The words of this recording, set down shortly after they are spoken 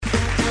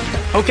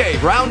Okay,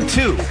 round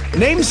two.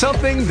 Name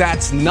something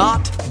that's not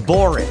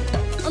boring.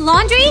 A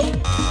laundry?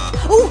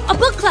 Ooh, a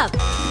book club.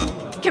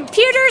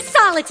 Computer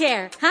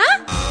solitaire,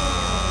 huh?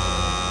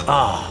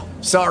 Ah,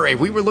 sorry,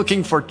 we were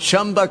looking for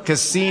Chumba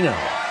Casino.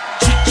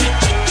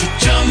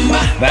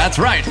 That's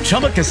right,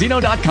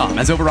 ChumbaCasino.com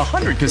has over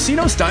 100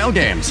 casino-style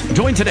games.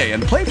 Join today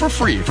and play for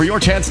free for your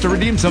chance to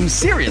redeem some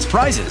serious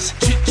prizes.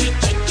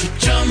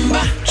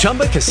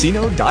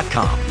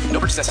 ChumbaCasino.com. No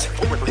purchase necessary.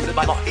 Void where prohibited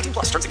by law. 18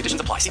 plus. Terms and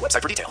conditions apply. See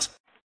website for details.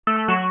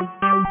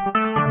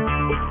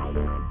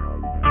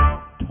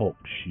 Talk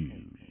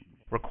shoes.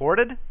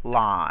 Recorded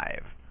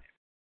live.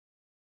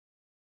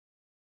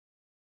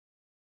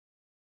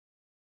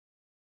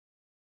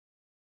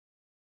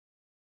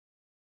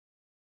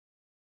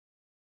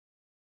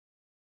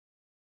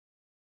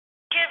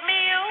 Give me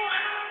you.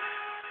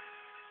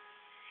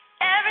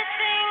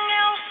 Everything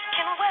else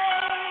can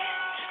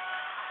wait.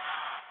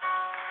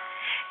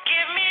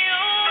 Give me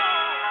you.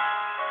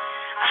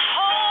 I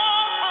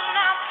hope I'm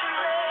not too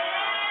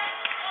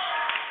late.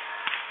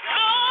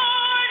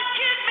 Lord,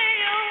 give me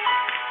you.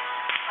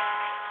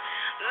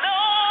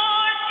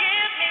 Lord,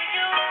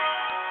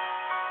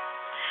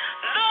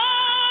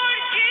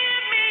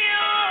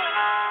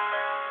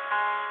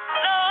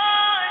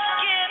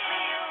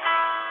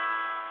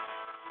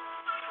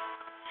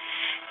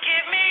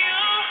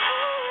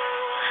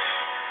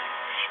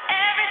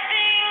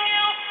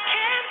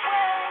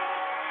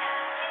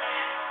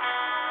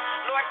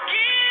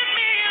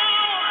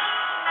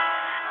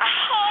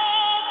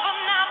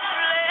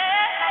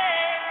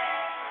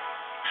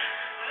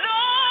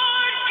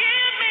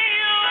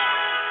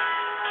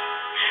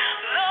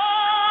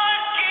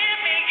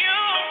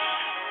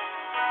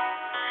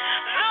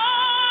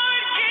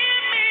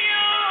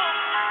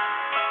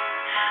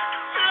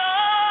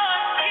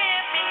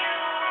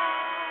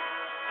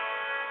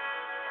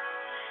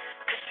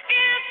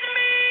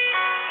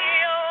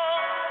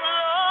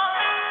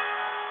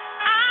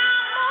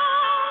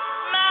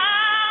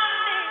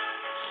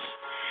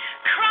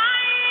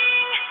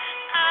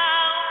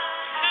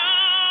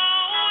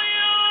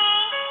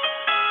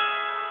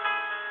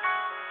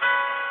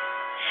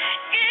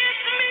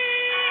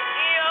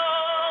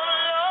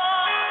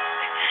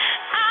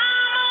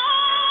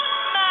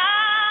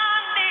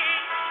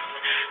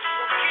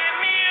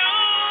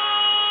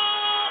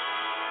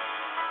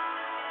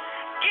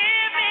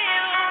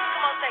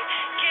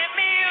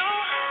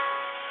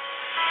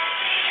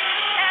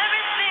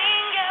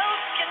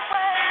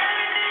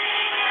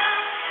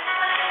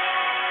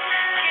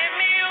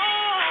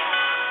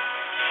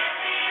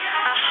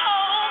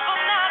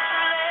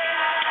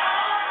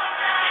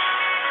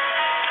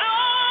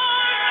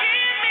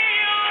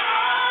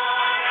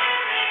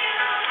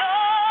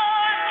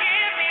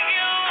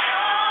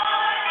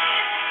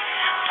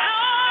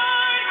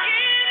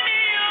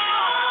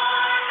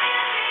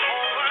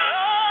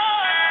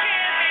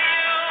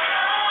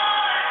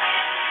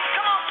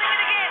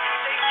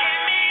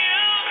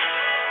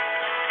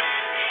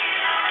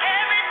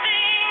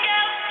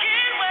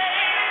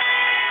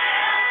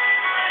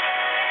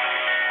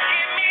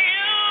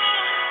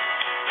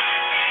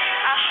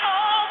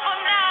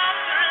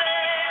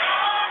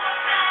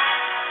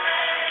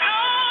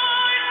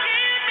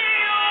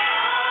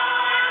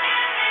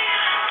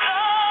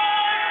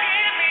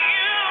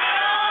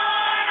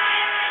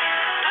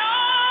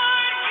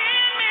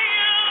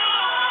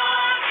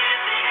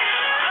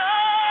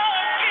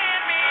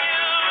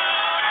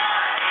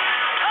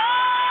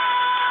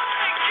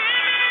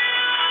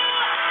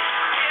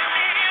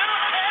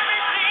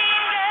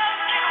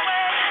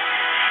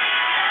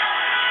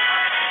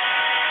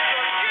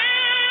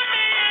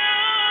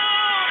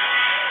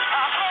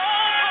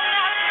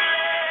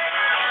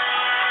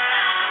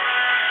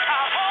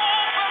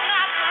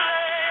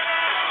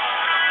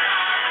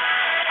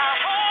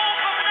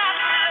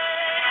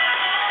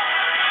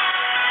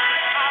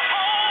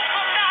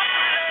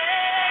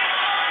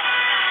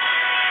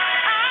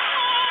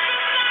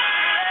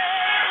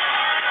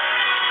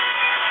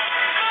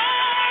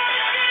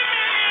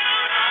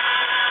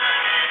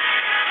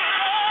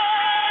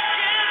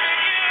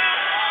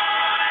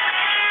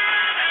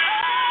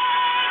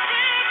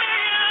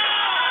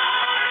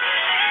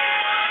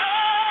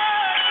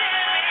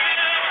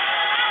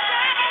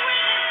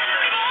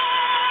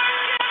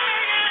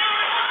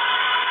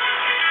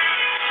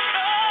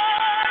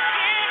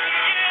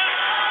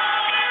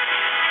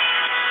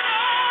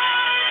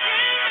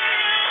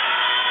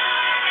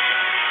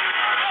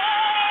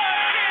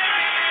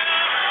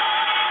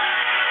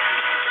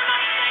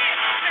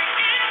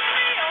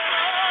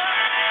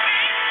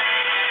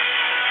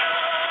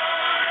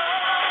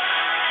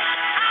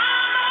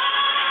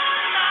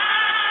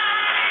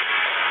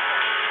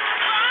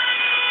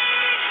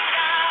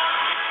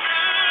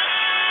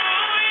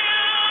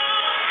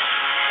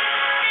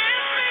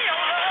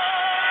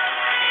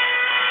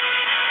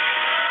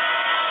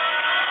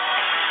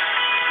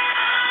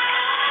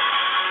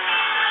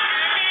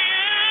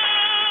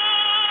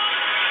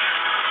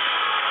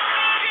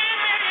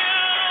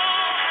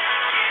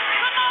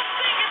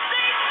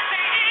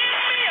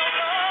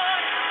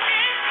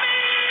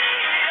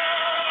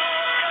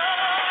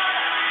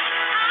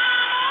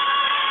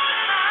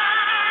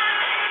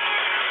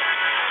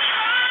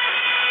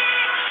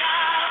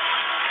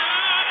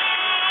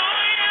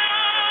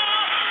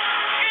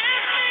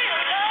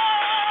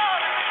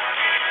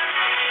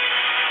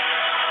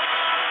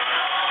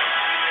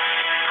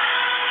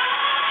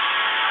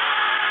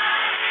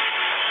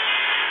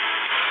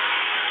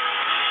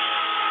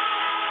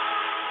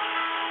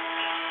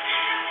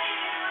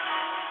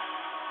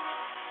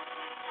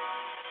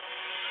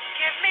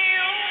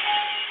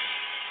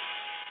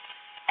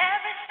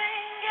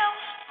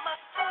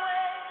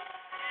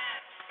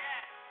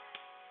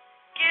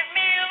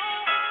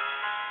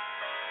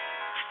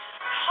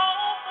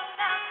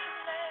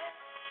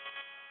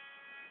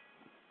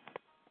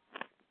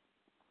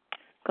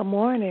 Good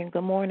morning.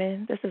 Good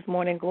morning. This is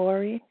Morning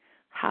Glory.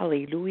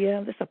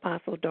 Hallelujah. This is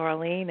Apostle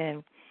Darlene,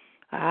 and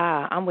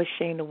I'm with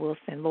Shayna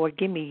Wilson. Lord,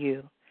 give me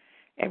you.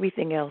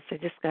 Everything else is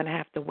just going to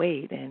have to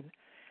wait. And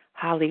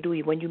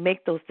hallelujah. When you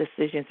make those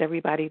decisions,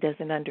 everybody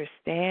doesn't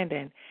understand,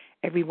 and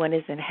everyone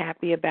isn't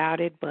happy about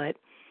it, but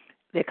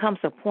there comes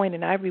a point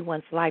in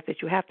everyone's life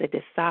that you have to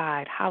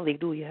decide,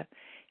 hallelujah,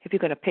 if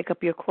you're going to pick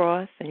up your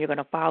cross and you're going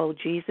to follow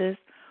Jesus,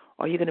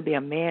 or you're going to be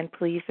a man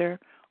pleaser,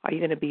 or you're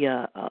going to be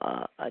a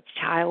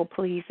child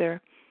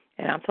pleaser.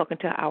 And I'm talking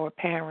to our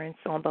parents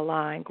on the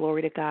line,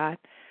 glory to God.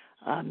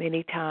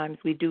 Many times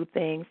we do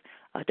things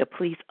to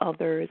please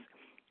others.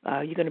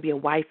 You're going to be a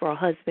wife or a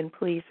husband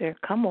pleaser.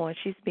 Come on,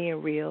 she's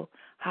being real.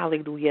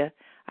 Hallelujah.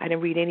 I didn't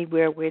read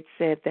anywhere where it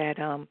said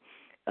that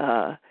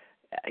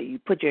you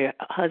put your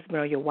husband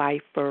or your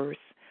wife first.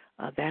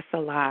 That's a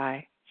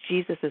lie.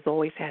 Jesus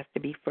always has to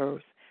be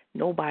first,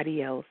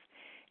 nobody else.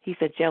 He's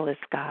a jealous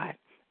God,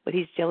 but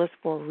he's jealous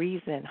for a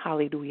reason.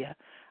 Hallelujah.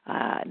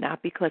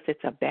 Not because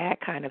it's a bad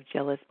kind of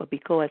jealous, but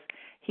because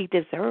he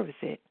deserves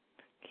it.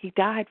 He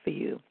died for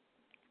you.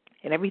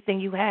 And everything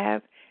you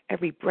have,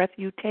 every breath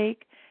you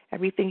take,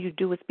 everything you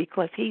do is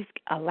because he's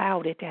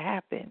allowed it to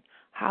happen.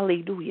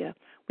 Hallelujah.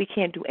 We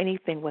can't do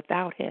anything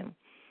without him.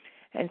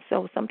 And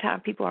so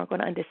sometimes people aren't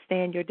going to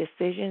understand your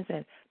decisions,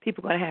 and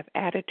people are going to have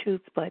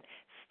attitudes, but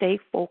stay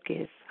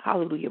focused.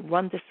 Hallelujah.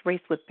 Run this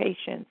race with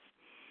patience.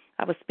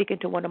 I was speaking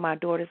to one of my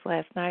daughters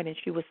last night, and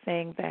she was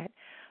saying that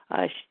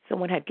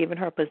someone had given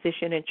her a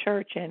position in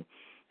church, and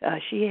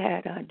she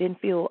had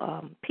didn't feel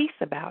peace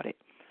about it.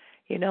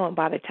 You know, and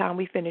by the time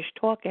we finished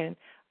talking,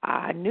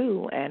 I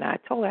knew, and I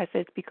told her, I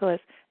said, it's because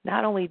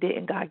not only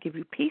didn't God give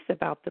you peace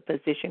about the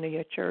position of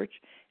your church,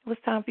 it was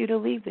time for you to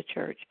leave the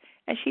church.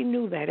 And she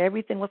knew that.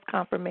 Everything was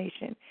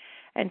confirmation.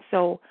 And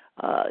so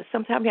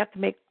sometimes you have to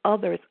make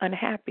others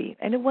unhappy.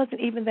 And it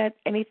wasn't even that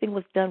anything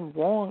was done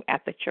wrong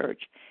at the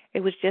church.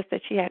 It was just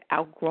that she had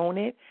outgrown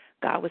it.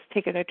 God was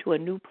taking her to a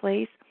new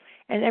place.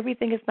 And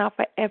everything is not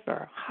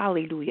forever.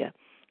 Hallelujah.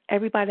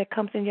 Everybody that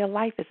comes in your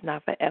life is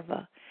not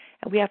forever.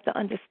 And we have to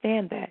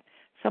understand that.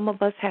 Some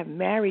of us have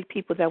married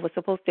people that were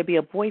supposed to be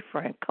a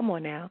boyfriend. Come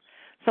on now.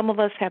 Some of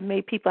us have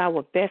made people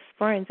our best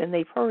friends, and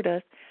they've hurt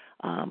us,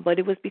 but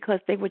it was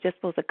because they were just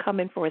supposed to come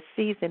in for a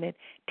season and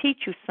teach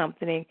you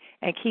something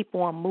and keep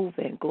on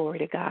moving, glory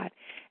to God.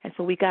 And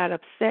so we got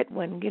upset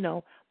when, you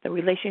know, the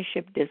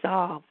relationship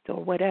dissolved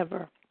or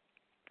whatever.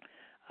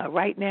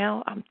 Right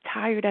now, I'm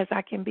tired as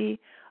I can be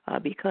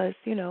because,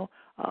 you know,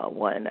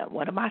 one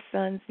of my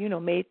sons, you know,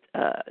 made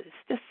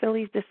just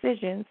silly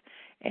decisions,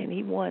 and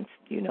he wants,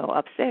 you know,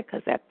 upset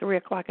because at 3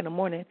 o'clock in the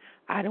morning,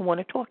 I didn't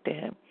want to talk to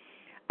him.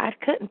 I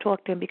couldn't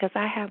talk to him because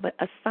I have an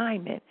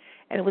assignment,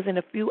 and it was in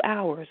a few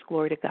hours,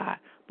 glory to God.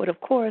 But,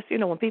 of course, you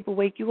know, when people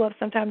wake you up,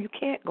 sometimes you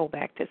can't go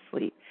back to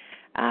sleep.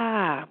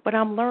 But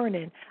I'm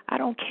learning. I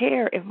don't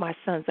care if my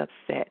son's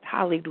upset.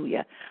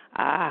 Hallelujah.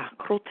 I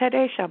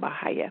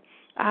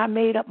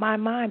made up my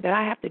mind that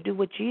I have to do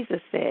what Jesus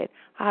said.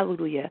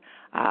 Hallelujah.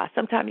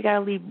 Sometimes you got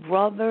to leave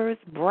brothers,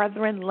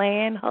 brethren,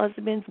 land,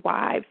 husbands,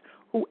 wives,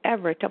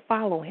 whoever to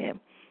follow him.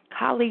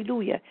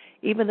 Hallelujah.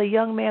 Even the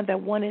young man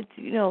that wanted,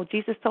 you know,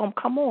 Jesus told him,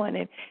 come on.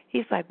 And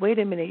he's like, wait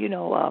a minute, you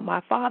know,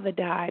 my father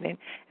died.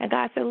 And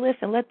God said,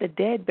 listen, let the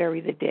dead bury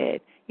the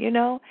dead, you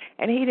know.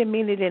 And he didn't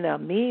mean it in a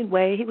mean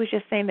way. He was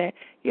just saying that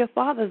your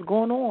father's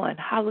going on.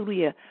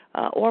 Hallelujah.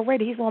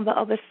 Already he's on the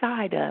other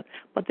side of.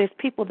 But there's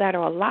people that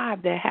are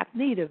alive that have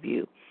need of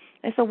you.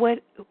 And so what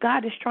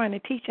God is trying to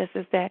teach us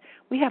is that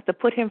we have to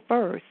put him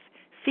first.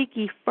 Seek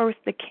ye first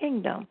the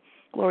kingdom.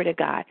 Glory to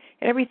God.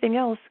 And everything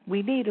else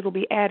we need, it'll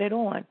be added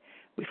on.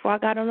 Before I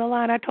got on the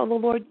line, I told the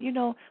Lord, you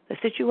know, the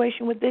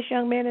situation with this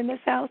young man in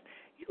this house,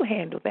 you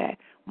handle that.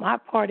 My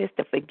part is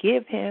to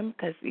forgive him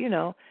because, you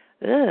know,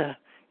 you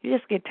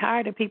just get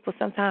tired of people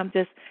sometimes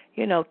just,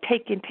 you know,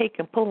 taking,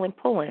 pulling.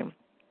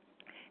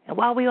 And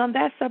while we're on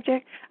that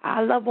subject,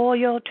 I love all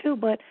y'all too,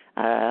 but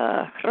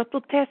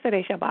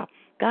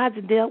God's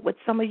dealt with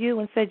some of you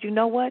and said, you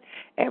know what?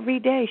 Every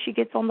day she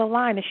gets on the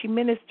line and she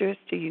ministers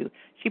to you.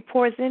 She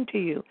pours into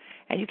you.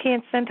 And you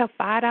can't send her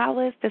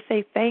 $5 to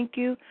say thank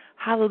you.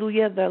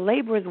 Hallelujah. The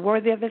labor is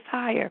worthy of his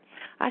hire.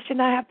 I should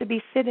not have to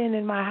be sitting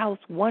in my house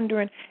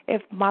wondering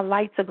if my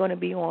lights are going to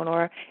be on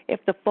or if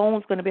the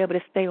phone's going to be able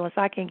to stay on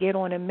so I can get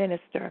on and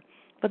minister.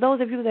 For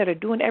those of you that are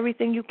doing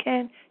everything you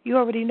can, you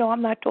already know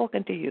I'm not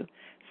talking to you.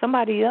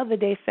 Somebody the other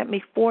day sent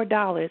me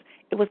 $4.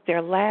 It was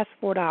their last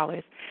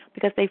 $4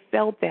 because they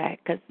felt that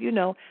because, you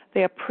know,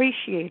 they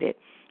appreciate it.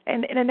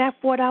 And that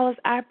 $4,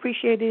 I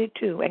appreciated it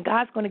too. And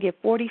God's going to get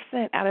 40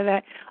 cents out of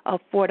that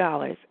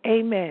 $4.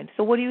 Amen.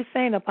 So what are you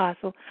saying,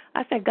 Apostle?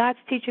 I said God's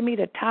teaching me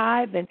to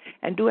tithe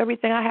and do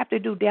everything I have to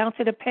do down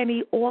to the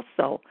penny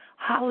also.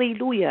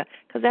 Hallelujah.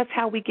 Because that's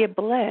how we get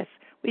blessed.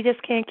 We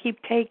just can't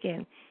keep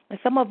taking. And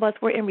some of us,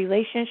 we're in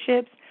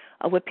relationships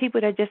with people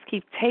that just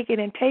keep taking,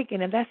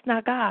 and that's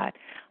not God.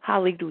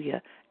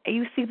 Hallelujah. And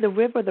you see the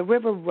river,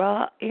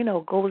 you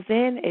know, goes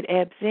in, it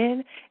ebbs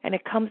in, and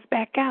it comes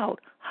back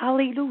out.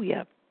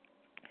 Hallelujah.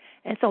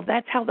 And so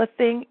that's how the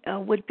thing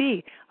would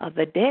be.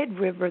 The dead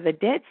river, the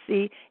Dead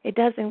Sea, it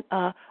doesn't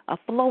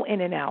flow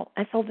in and out.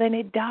 And so then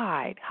it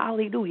died.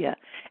 Hallelujah.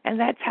 And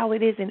that's how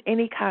it is in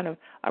any kind of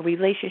a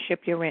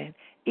relationship you're in,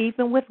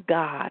 even with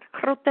God.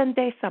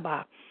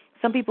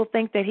 Some people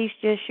think that he's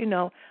just,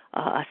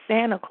 a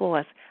Santa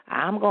Claus.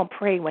 I'm going to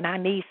pray when I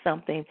need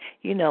something.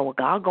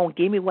 God going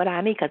to give me what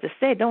I need. Because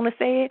don't it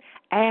say it?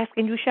 Ask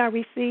and you shall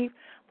receive.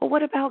 But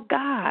what about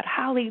God?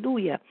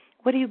 Hallelujah.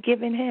 What are you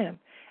giving him?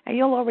 And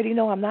you'll already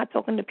know I'm not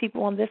talking to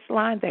people on this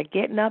line that are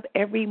getting up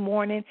every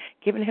morning,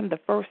 giving him the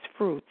first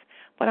fruits.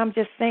 But I'm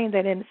just saying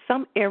that in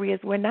some areas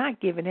we're not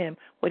giving him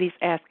what he's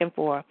asking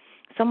for.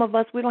 Some of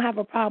us, we don't have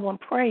a problem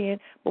praying,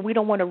 but we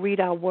don't want to read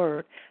our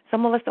word.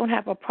 Some of us don't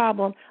have a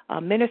problem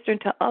ministering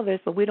to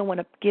others, but we don't want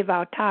to give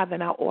our tithe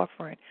and our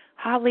offering.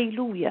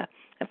 Hallelujah.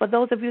 And for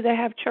those of you that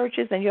have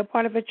churches and you're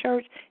part of a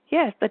church,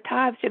 yes, the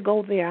tithe should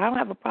go there. I don't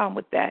have a problem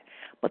with that.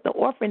 But the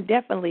offering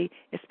definitely,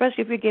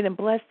 especially if you're getting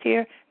blessed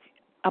here,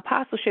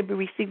 Apostle should be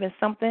receiving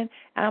something,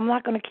 and I'm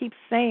not going to keep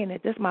saying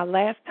it. This is my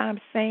last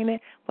time saying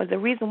it, but the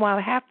reason why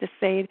I have to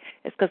say it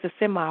is because it's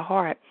in my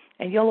heart,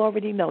 and you'll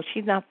already know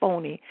she's not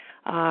phony.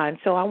 And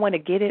so I want to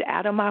get it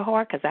out of my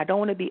heart because I don't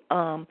want to be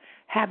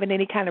having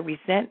any kind of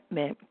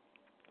resentment.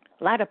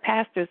 A lot of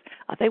pastors,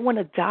 they want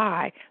to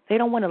die. They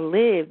don't want to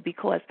live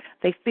because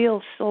they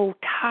feel so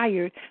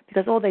tired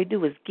because all they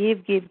do is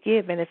give,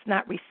 and it's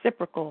not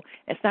reciprocal.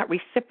 It's not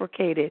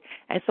reciprocated.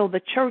 And so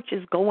the church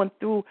is going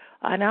through,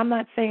 and I'm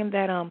not saying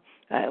that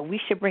we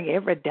should bring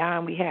every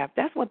dime we have.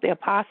 That's what the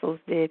apostles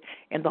did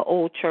in the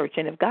old church.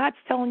 And if God's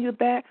telling you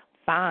that,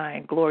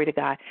 fine, glory to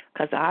God,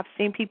 because I've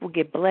seen people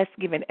get blessed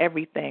giving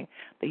everything.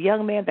 The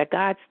young man that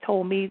God's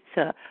told me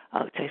to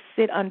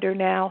sit under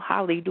now,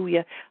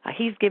 hallelujah,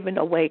 he's giving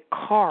away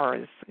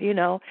cars,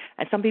 and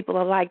some people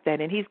are like that,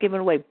 and he's giving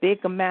away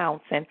big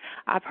amounts, and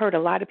I've heard a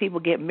lot of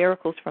people get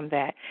miracles from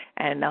that,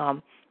 and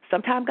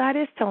sometimes God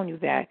is telling you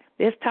that.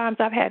 There's times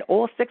I've had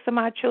all 6 of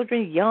my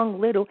children,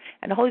 young, little,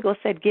 and the Holy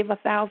Ghost said, give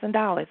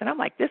 $1,000. And I'm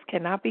like, this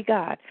cannot be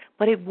God.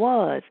 But it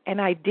was, and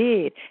I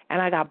did,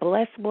 and I got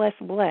blessed.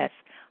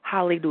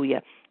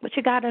 Hallelujah. But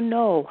you got to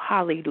know,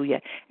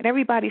 hallelujah. And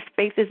everybody's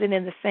faith isn't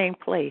in the same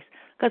place.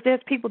 Because there's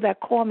people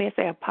that call me and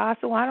say,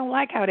 Apostle, I don't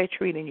like how they're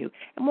treating you.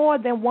 And more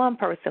than one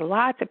person,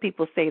 lots of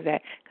people say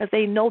that because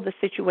they know the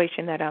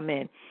situation that I'm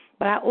in.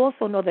 But I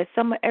also know that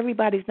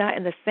everybody's not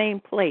in the same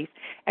place.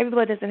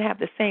 Everybody doesn't have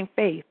the same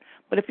faith.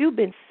 But if you've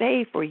been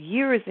saved for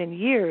years and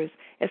years,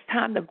 it's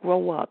time to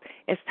grow up.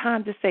 It's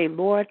time to say,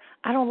 Lord,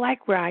 I don't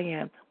like where I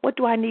am. What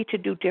do I need to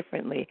do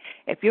differently?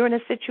 If you're in a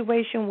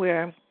situation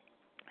where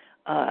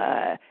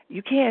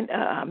you can't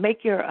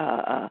make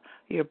your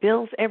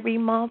bills every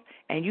month,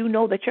 and you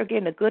know that you're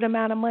getting a good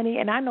amount of money,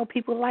 and I know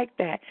people like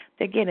that.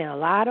 They're getting a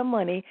lot of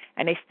money,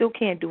 and they still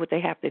can't do what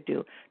they have to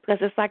do because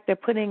it's like they're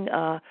putting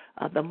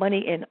the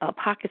money in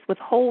pockets with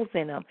holes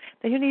in them.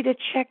 Then you need to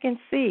check and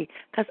see,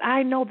 because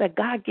I know that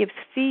God gives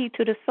seed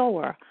to the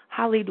sower.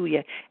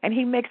 Hallelujah. And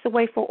he makes a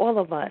way for all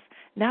of us.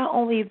 Not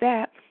only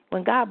that,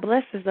 when God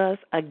blesses us,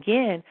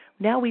 again,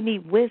 now we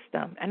need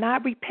wisdom. And I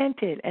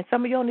repented, and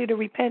some of y'all need to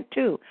repent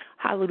too.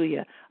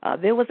 Hallelujah.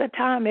 There was a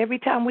time, every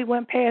time we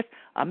went past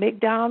a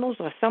McDonald's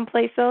or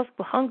someplace else,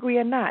 hungry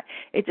or not,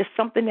 it's just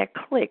something that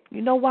clicked.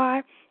 You know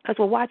why? Because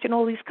we're watching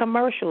all these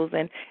commercials,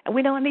 and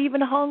we're not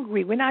even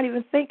hungry. We're not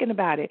even thinking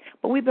about it.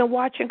 But we've been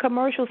watching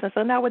commercials, and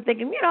so now we're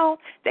thinking,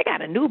 they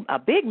got a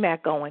Big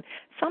Mac going.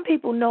 Some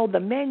people know the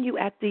menu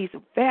at these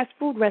fast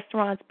food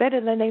restaurants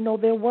better than they know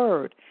their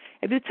word.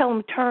 If you tell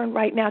them turn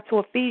right now to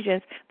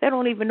Ephesians, they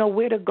don't even know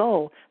where to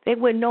go. They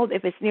wouldn't know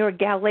if it's near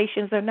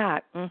Galatians or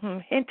not.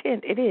 Hint,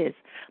 it is.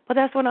 But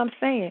that's what I'm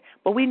saying.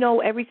 But we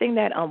know everything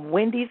that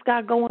Wendy's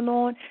got going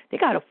on. They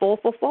got a 4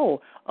 for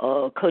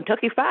 $4.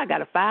 Kentucky Fried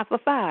got a 5 for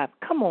 $5.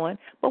 Come on.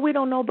 But we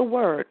don't know the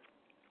word.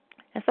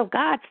 And so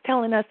God's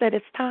telling us that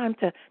it's time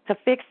to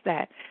fix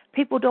that.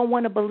 People don't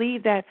want to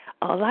believe that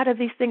a lot of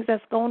these things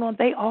that's going on,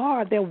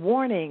 they're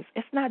warnings.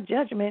 It's not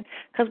judgment,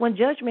 because when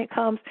judgment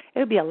comes,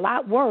 it'll be a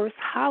lot worse,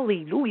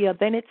 hallelujah,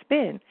 than it's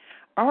been.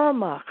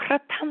 Irma,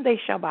 Kratande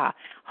Shaba,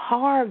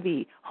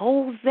 Harvey,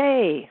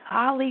 Jose,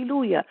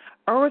 hallelujah,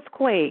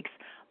 earthquakes,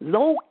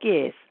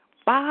 locusts,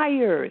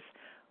 fires.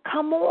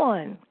 Come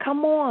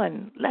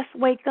on, let's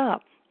wake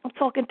up. I'm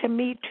talking to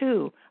me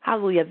too.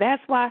 Hallelujah.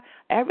 That's why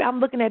I'm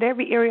looking at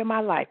every area of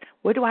my life.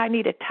 Where do I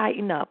need to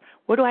tighten up?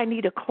 Where do I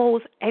need to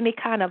close any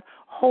kind of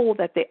hole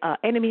that the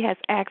enemy has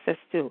access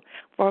to?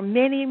 For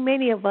many,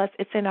 many of us,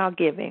 it's in our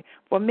giving.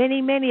 For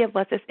many, many of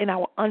us, it's in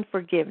our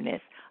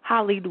unforgiveness.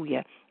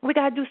 Hallelujah. We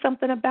got to do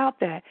something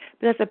about that.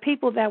 Because the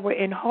people that were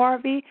in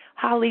Harvey,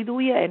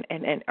 hallelujah,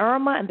 and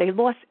Irma, and they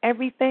lost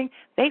everything,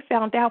 they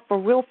found out for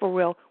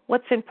real,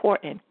 what's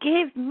important.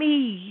 Give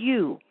me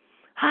you.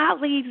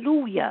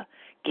 Hallelujah.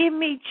 Give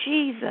me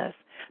Jesus.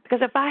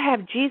 Because if I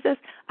have Jesus,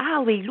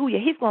 hallelujah,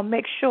 he's going to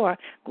make sure,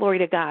 glory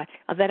to God,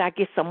 that I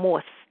get some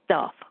more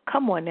stuff.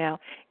 Come on now.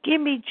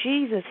 Give me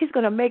Jesus. He's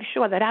going to make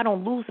sure that I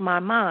don't lose my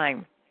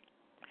mind.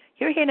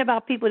 You're hearing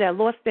about people that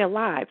lost their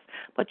lives.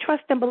 But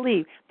trust and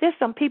believe, there's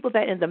some people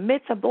that in the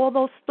midst of all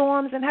those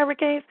storms and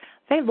hurricanes,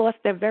 they lost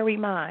their very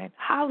mind.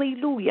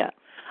 Hallelujah.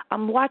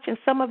 I'm watching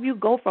some of you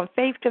go from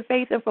faith to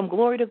faith and from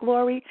glory to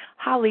glory.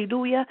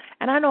 Hallelujah.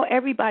 And I know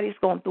everybody's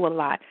going through a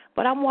lot,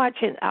 but I'm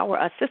watching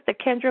our Sister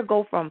Kendra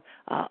go from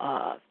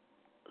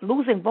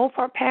losing both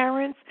her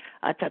parents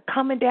to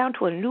coming down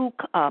to a new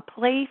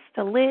place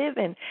to live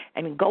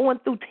and going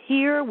through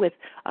here with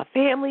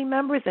family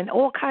members and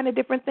all kind of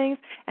different things.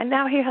 And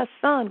now here her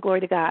son,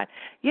 glory to God.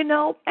 You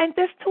know, and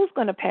this too's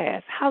going to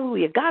pass.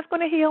 Hallelujah. God's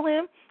going to heal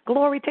him.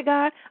 Glory to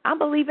God. I'm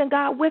believing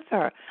God with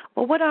her.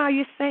 But what are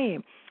you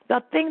saying?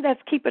 The thing that's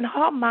keeping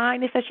her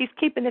mind is that she's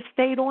keeping it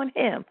stayed on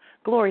him.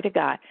 Glory to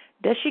God.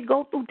 Does she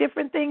go through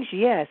different things?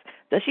 Yes.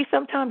 Does she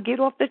sometimes get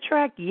off the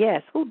track?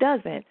 Yes. Who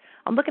doesn't?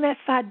 I'm looking at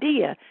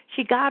Sadia.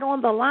 She got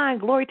on the line,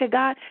 glory to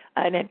God,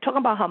 and then talking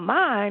about her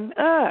mind,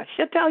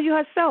 she'll tell you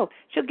herself.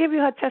 She'll give you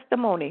her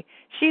testimony.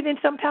 She didn't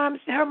sometimes,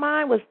 her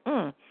mind was,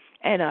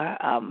 And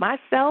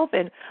myself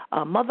and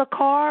Mother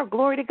Carr,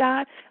 glory to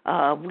God,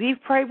 we've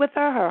prayed with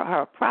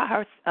her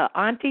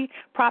auntie,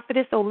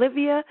 Prophetess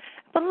Olivia.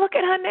 But look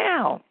at her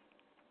now.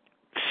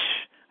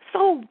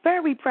 So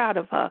very proud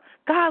of her,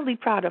 godly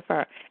proud of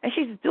her, and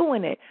she's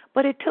doing it.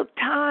 But it took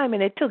time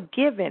and it took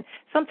giving.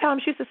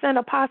 Sometimes she used to send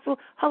Apostle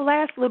her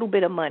last little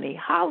bit of money.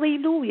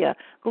 Hallelujah.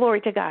 Glory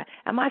to God.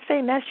 Am I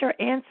saying that's your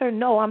answer?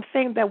 No, I'm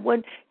saying that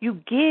when you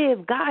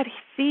give, God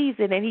sees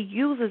it and he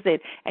uses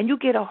it, and you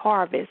get a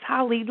harvest.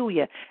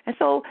 Hallelujah. And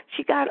so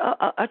she got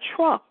a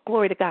truck,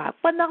 glory to God,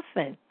 for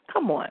nothing.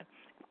 Come on.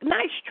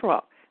 Nice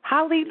truck.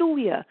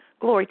 Hallelujah.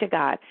 Glory to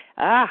God.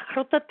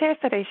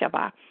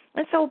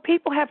 And so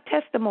people have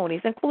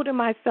testimonies, including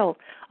myself,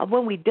 of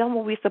when we've done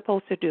what we're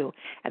supposed to do.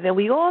 And then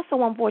we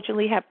also,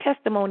 unfortunately, have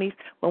testimonies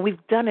when we've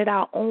done it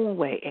our own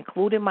way,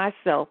 including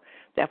myself,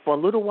 that for a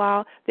little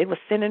while they were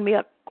sending me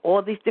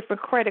all these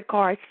different credit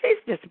cards. She's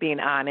just being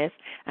honest.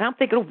 And I'm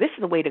thinking, this is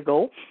the way to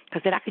go,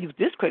 because then I can use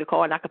this credit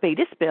card and I can pay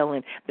this bill.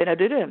 And then I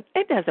do them.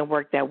 It doesn't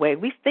work that way.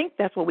 We think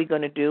that's what we're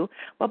going to do.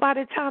 But by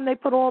the time they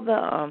put all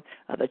the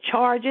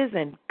charges,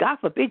 and God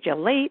forbid you're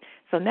late,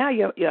 so now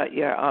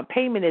your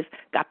payment is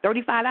got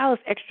 $35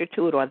 extra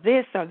to it, or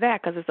this or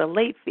that, because it's a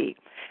late fee.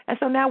 And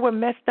so now we're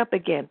messed up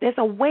again. There's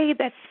a way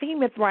that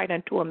seemeth right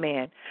unto a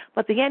man,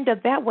 but the end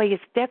of that way is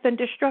death and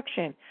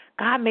destruction.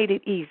 God made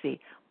it easy.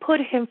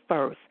 Put him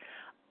first.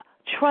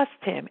 Trust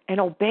him and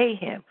obey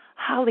him.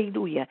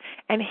 Hallelujah.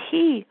 And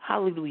he,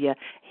 hallelujah,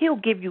 he'll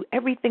give you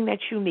everything that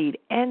you need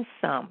and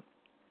some.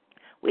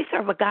 We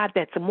serve a God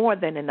that's more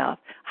than enough.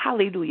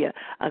 Hallelujah.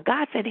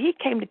 God said he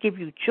came to give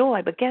you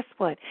joy, but guess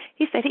what?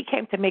 He said he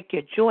came to make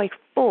your joy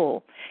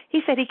full.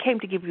 He said he came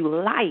to give you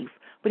life,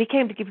 but he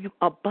came to give you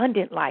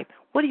abundant life.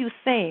 What are you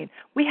saying?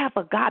 We have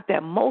a God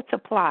that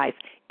multiplies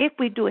if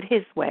we do it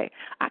his way.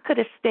 I could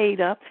have stayed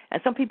up,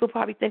 and some people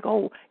probably think,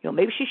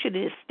 maybe she should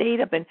have just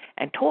stayed up and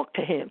talked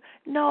to him.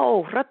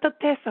 No,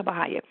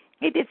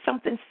 he did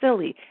something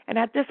silly. And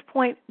at this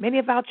point, many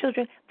of our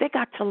children, they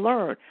got to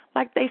learn.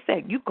 Like they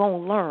said, you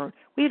going to learn.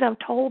 We done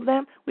told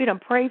them. We done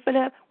prayed for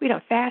them. We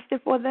done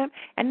fasted for them.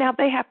 And now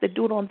they have to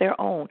do it on their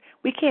own.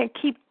 We can't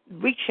keep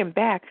reaching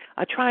back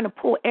trying to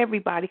pull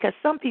everybody, because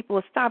some people,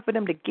 it's time for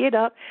them to get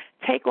up,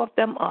 take off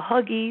them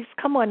Huggies,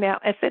 come on now,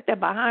 and sit there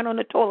behind on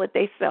the toilet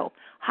themselves.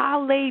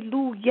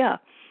 Hallelujah.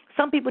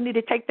 Some people need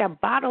to take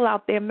that bottle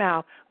out their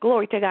mouth,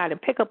 glory to God,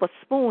 and pick up a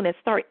spoon and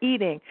start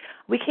eating.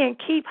 We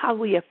can't keep,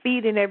 hallelujah,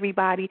 feeding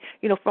everybody,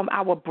 from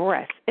our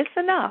breasts. It's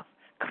enough.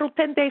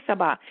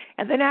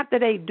 And then after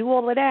they do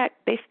all of that,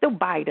 they still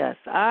bite us.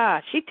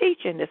 She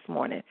teaching this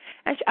morning.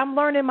 And I'm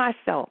learning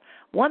myself.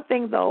 One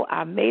thing, though,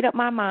 I made up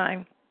my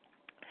mind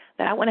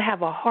that I want to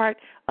have a heart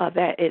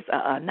that is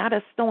not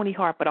a stony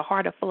heart, but a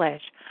heart of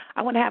flesh.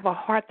 I want to have a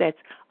heart that's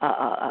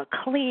a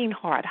clean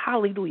heart.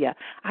 Hallelujah.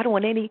 I don't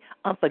want any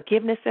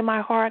unforgiveness in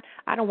my heart.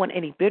 I don't want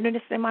any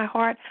bitterness in my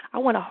heart. I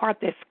want a heart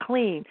that's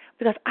clean,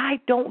 because I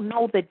don't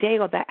know the day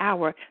or the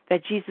hour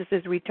that Jesus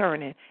is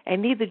returning,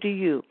 and neither do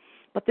you.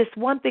 But this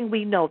one thing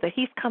we know, that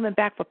he's coming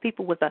back for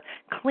people with a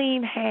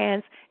clean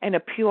hands and a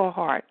pure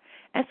heart.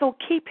 And so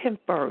keep him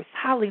first.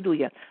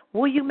 Hallelujah.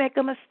 Will you make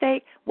a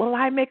mistake? Will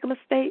I make a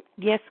mistake?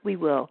 Yes, we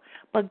will.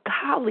 But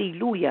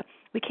hallelujah,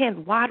 we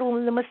can't waddle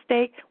in the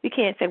mistake. We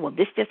can't say,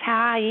 this is just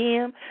how I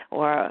am,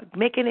 or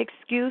make an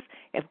excuse.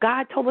 If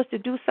God told us to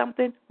do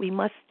something, we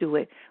must do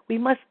it. We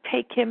must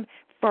take him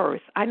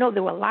first. I know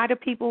there were a lot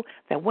of people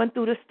that went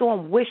through the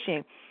storm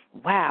wishing,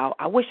 wow,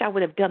 I wish I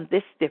would have done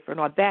this different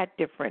or that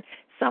different.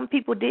 Some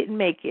people didn't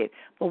make it,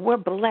 but we're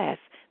blessed.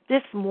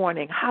 This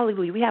morning,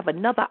 hallelujah, we have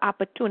another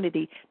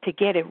opportunity to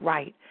get it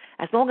right.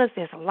 As long as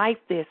there's life,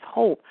 there's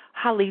hope,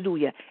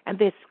 hallelujah, and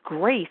there's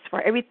grace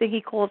for everything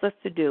he calls us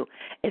to do.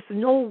 It's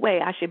no way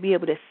I should be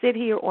able to sit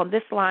here on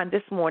this line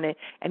this morning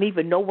and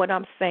even know what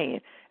I'm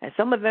saying. And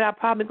some of it I'm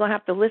probably going to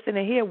have to listen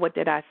and hear what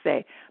did I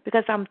say,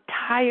 because I'm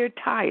tired.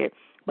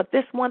 But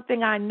this one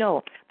thing I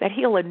know, that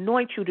he'll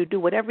anoint you to do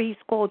whatever he's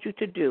called you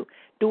to do.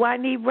 Do I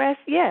need rest?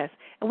 Yes.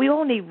 And we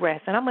all need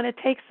rest, and I'm going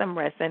to take some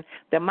rest. And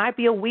there might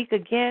be a week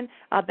again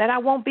that I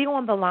won't be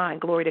on the line,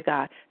 glory to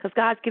God, because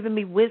God's given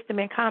me wisdom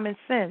and common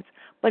sense.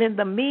 But in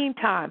the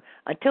meantime,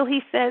 until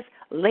he says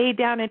lay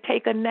down and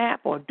take a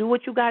nap or do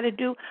what you got to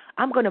do,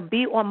 I'm going to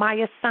be on my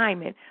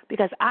assignment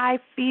because I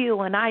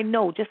feel and I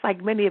know, just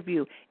like many of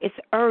you, it's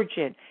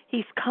urgent.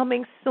 He's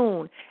coming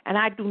soon, and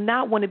I do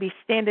not want to be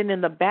standing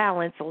in the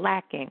balance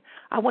lacking.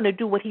 I want to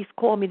do what he's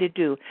called me to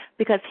do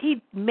because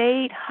he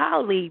made,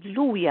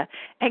 hallelujah,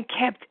 and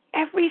kept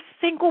every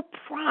single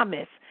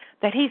promise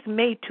that he's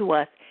made to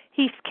us.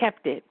 He's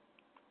kept it.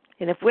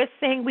 And if we're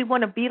saying we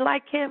want to be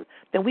like him,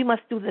 then we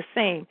must do the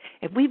same.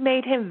 If we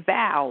made him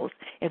vows,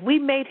 if we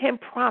made him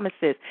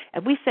promises,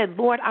 if we said,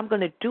 Lord, I'm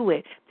going to do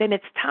it, then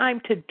it's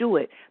time to do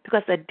it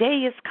because a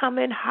day is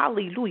coming,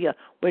 hallelujah,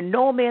 where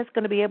no man's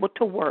going to be able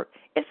to work.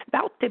 It's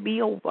about to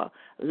be over.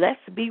 Let's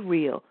be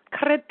real.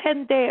 I'm going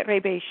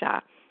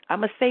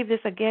to say this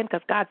again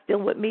because God's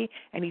dealing with me,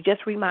 and he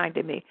just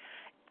reminded me.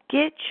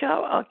 Get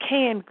your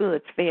canned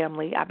goods,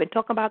 family. I've been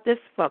talking about this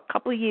for a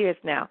couple of years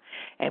now,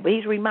 and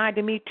he's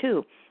reminding me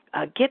too.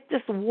 Get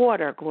this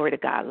water, glory to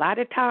God. A lot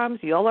of times,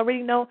 you all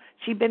already know,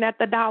 she's been at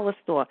the dollar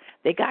store.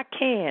 They got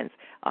cans,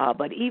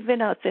 but even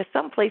there's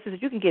some places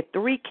you can get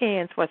 3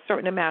 cans for a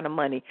certain amount of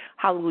money.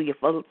 Hallelujah,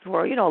 for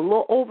a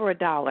little over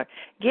 $1.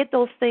 Get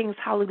those things,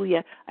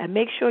 hallelujah, and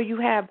make sure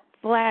you have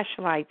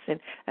flashlights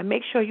and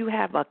make sure you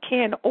have a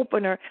can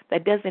opener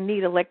that doesn't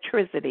need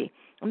electricity.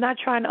 I'm not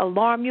trying to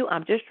alarm you.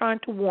 I'm just trying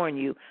to warn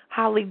you,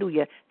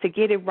 hallelujah, to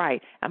get it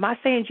right. Am I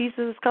saying Jesus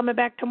is coming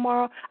back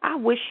tomorrow? I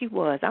wish he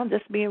was. I'm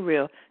just being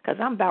real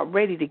because I'm about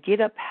ready to get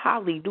up,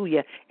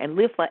 hallelujah, and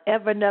live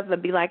forever and ever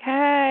and be like,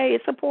 hey,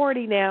 it's a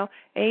party now,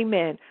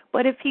 amen.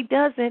 But if he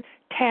doesn't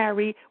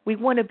tarry, we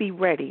want to be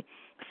ready.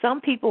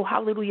 Some people,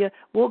 hallelujah,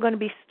 we're going to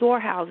be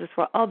storehouses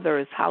for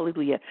others,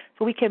 hallelujah,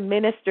 so we can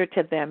minister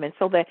to them and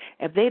so that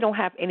if they don't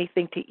have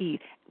anything to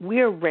eat,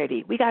 we're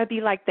ready. We got to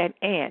be like that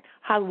ant,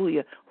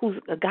 hallelujah, who's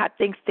got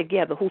things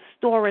together, who's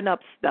storing up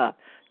stuff.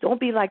 Don't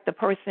be like the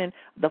person,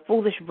 the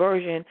foolish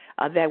version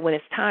that when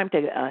it's time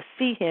to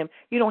see him,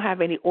 you don't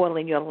have any oil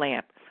in your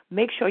lamp.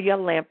 Make sure your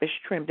lamp is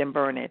trimmed and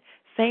burning.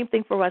 Same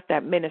thing for us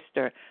that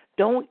minister.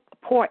 Don't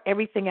pour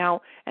everything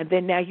out, and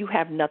then now you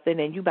have nothing,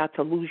 and you're about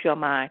to lose your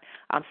mind.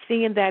 I'm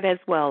seeing that as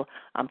well.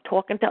 I'm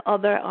talking to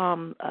other,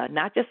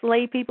 not just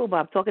lay people, but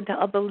I'm talking to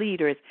other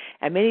leaders,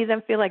 and many of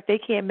them feel like they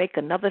can't make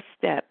another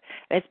step.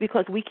 And it's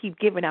because we keep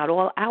giving out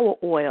all our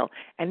oil,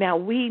 and now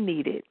we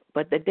need it.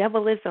 But the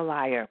devil is a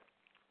liar.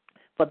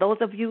 For those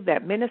of you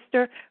that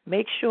minister,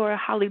 make sure,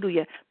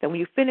 hallelujah, that when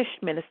you finish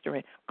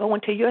ministering, go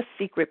into your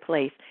secret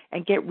place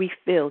and get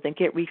refilled and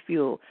get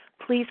refueled.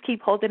 Please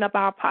keep holding up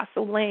our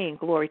Apostle Lane,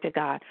 glory to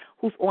God,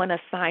 who's on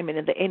assignment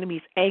and the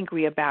enemy's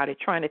angry about it,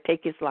 trying to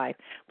take his life.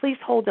 Please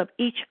hold up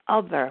each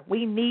other.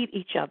 We need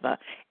each other.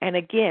 And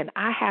again,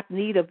 I have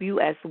need of you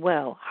as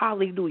well.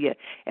 Hallelujah.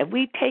 If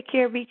we take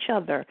care of each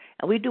other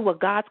and we do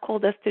what God's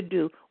called us to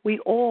do, we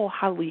all,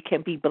 hallelujah,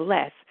 can be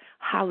blessed.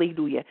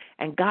 Hallelujah.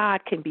 And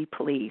God can be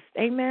pleased.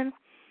 Amen.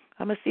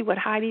 I'm going to see what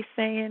Heidi's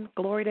saying.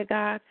 Glory to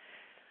God.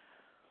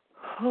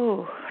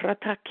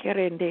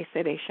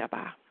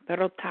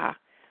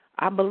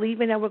 I'm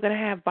believing that we're going to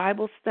have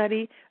Bible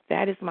study.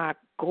 That is my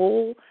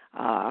goal.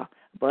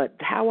 But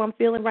how I'm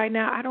feeling right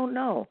now, I don't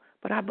know.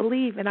 But I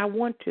believe and I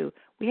want to.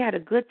 We had a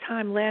good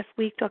time last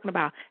week talking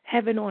about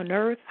heaven on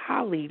earth.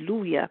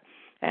 Hallelujah.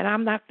 And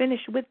I'm not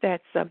finished with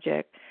that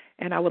subject.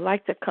 And I would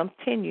like to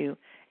continue.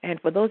 And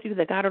for those of you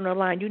that got on the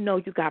line, you know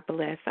you got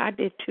blessed. I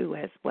did too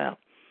as well.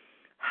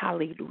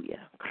 Hallelujah.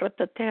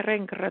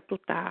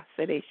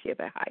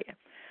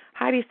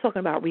 Heidi's talking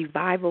about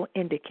revival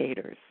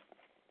indicators.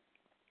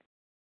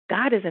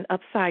 God is an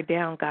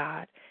upside-down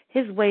God.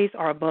 His ways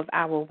are above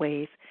our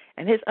ways,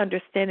 and his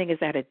understanding is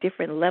at a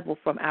different level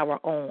from our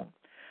own.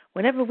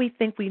 Whenever we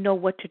think we know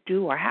what to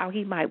do or how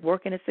he might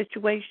work in a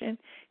situation,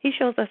 he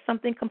shows us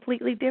something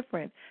completely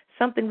different,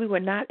 something we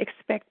were not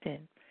expecting.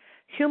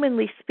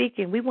 Humanly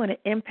speaking, we want to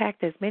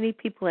impact as many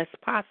people as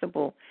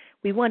possible.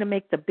 We want to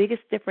make the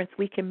biggest difference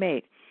we can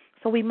make.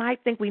 So we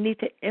might think we need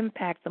to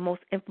impact the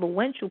most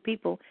influential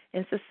people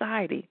in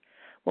society.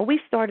 When we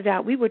started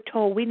out, we were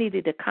told we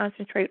needed to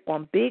concentrate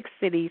on big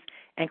cities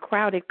and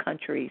crowded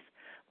countries.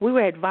 We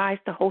were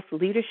advised to host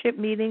leadership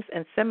meetings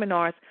and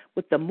seminars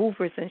with the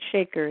movers and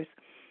shakers.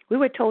 We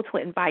were told to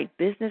invite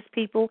business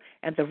people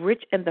and the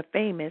rich and the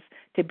famous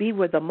to be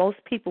where the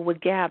most people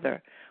would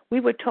gather.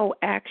 We were told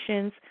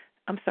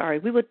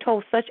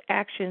such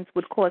actions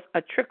would cause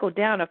a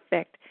trickle-down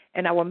effect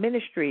in our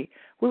ministry.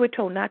 We were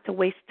told not to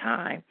waste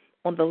time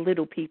on the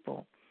little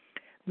people.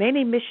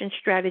 Many mission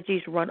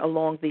strategies run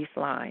along these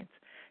lines.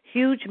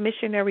 Huge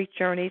missionary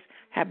journeys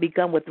have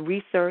begun with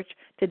research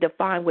to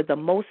define where the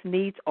most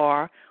needs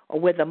are or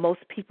where the most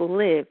people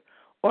live.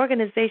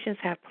 Organizations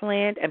have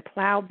planned and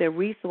plowed their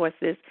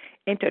resources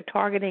into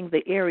targeting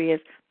the areas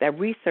that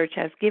research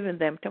has given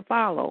them to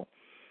follow.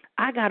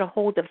 I got a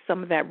hold of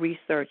some of that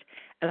research,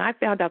 and I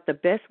found out the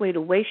best way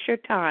to waste your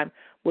time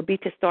would be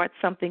to start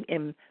something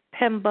in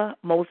Pemba,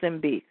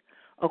 Mozambique.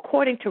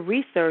 According to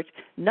research,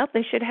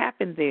 nothing should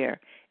happen there.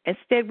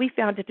 Instead, we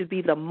found it to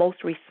be the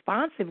most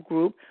responsive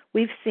group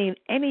we've seen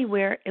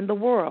anywhere in the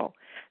world.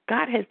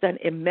 God has done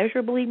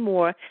immeasurably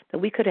more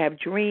than we could have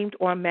dreamed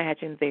or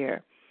imagined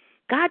there.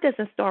 God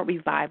doesn't start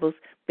revivals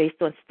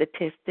based on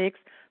statistics,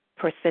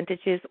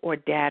 percentages, or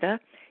data.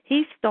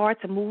 He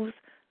starts moves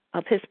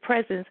of his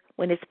presence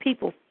when his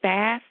people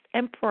fast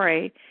and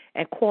pray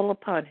and call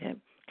upon him.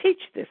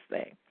 Teach this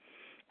thing.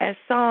 As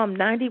Psalm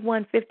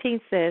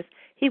 91:15 says,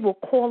 he will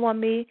call on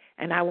me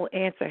and I will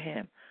answer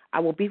him. I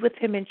will be with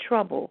him in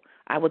trouble.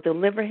 I will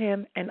deliver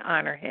him and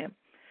honor him.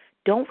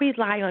 Don't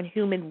rely on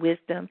human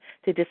wisdom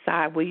to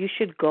decide where you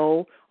should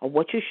go or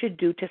what you should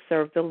do to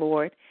serve the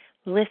Lord.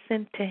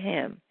 Listen to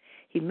him.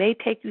 He may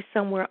take you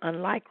somewhere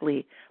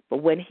unlikely, but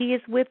when he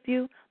is with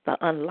you, the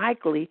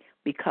unlikely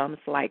becomes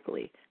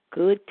likely.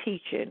 Good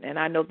teaching, and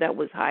I know that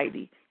was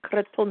Heidi.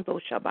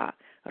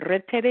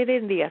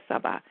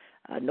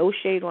 No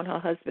shade on her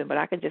husband, but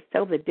I can just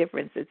tell the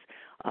difference. It's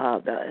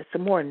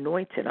some more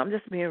anointing. I'm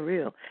just being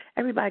real.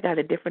 Everybody got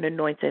a different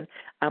anointing.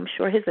 I'm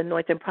sure his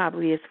anointing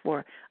probably is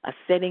for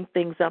setting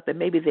things up and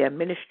maybe the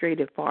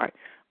administrative part.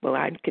 Well,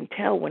 I can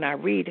tell when I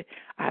read,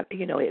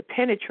 it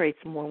penetrates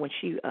more when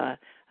she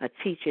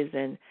teaches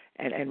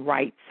and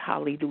writes,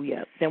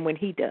 hallelujah, than when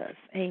he does.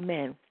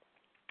 Amen.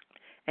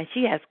 And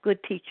she has good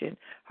teaching.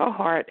 Her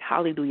heart,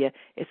 hallelujah,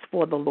 is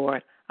for the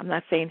Lord. I'm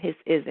not saying his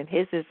isn't.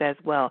 His is as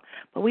well.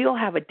 But we all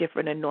have a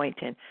different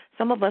anointing.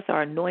 Some of us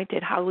are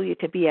anointed, hallelujah,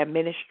 to be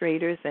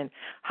administrators, and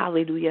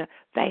hallelujah.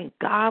 Thank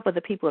God for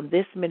the people in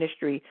this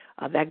ministry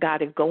that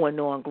God is going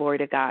on. Glory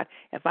to God.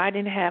 If I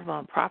didn't have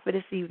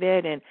Prophetess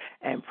Yvette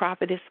and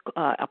Prophetess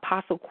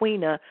Apostle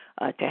Queena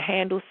to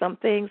handle some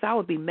things, I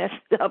would be messed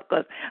up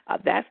because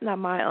that's not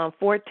my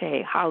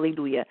forte.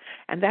 Hallelujah.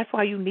 And that's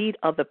why you need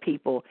other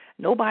people.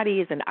 Nobody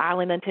is an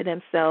island unto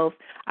themselves.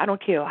 I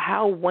don't care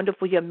how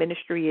wonderful your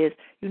ministry is.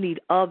 You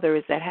need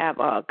others that have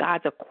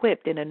God's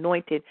equipped and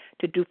anointed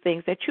to do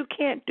things that you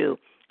can't do.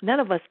 None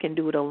of us can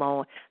do it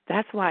alone.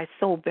 That's why it's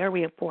so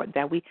very important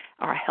that we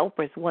are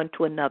helpers one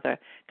to another.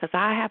 Because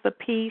I have a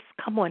piece,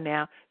 come on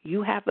now,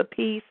 you have a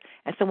piece,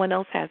 and someone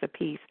else has a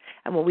piece.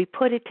 And when we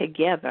put it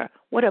together,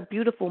 what a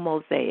beautiful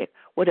mosaic,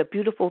 what a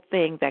beautiful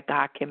thing that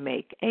God can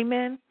make.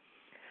 Amen.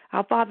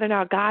 Our Father and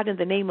our God, in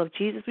the name of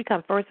Jesus, we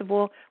come first of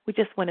all, we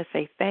just want to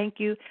say thank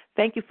you.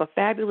 Thank you for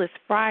Fabulous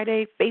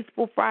Friday,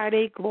 Faithful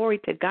Friday. Glory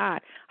to God.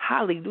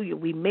 Hallelujah.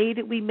 We made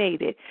it. We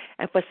made it.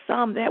 And for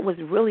some, that was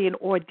really an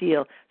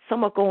ordeal.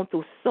 Some are going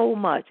through so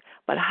much.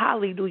 But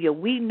hallelujah,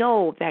 we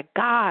know that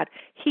God,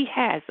 he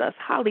has us.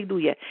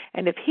 Hallelujah.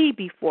 And if he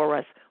be for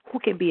us, who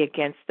can be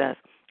against us?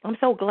 I'm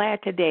so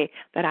glad today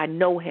that I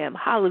know him,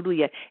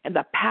 hallelujah, and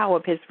the power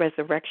of his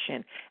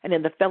resurrection and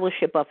in the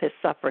fellowship of his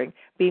suffering,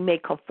 being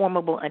made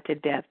conformable unto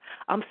death.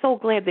 I'm so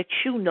glad that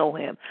you know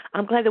him.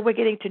 I'm glad that we're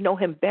getting to know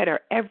him better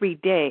every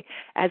day.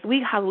 As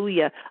we,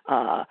 hallelujah,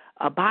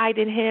 abide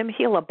in him,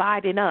 he'll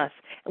abide in us.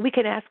 And we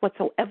can ask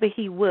whatsoever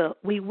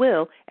we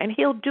will, and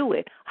he'll do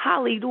it.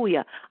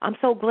 Hallelujah. I'm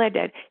so glad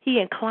that he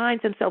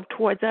inclines himself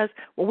towards us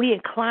when we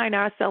incline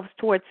ourselves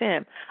towards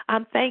him.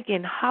 I'm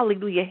thanking,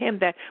 hallelujah, him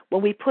that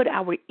when we put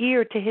our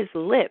ear to his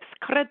lips,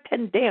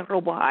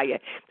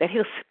 that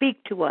he'll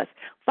speak to us.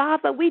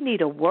 Father, we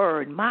need a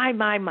word. My.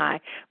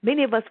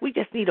 Many of us, we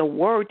just need a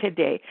word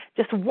today.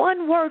 Just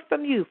one word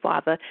from you,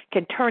 Father,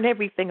 can turn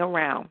everything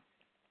around.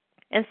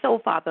 And so,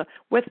 Father,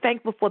 we're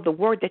thankful for the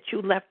word that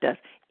you left us.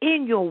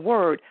 In your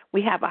word,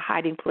 we have a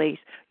hiding place.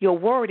 Your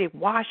word, it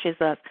washes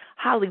us.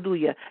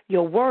 Hallelujah.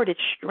 Your word, it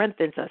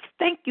strengthens us.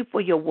 Thank you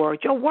for your word.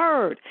 Your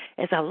word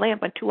is a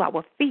lamp unto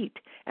our feet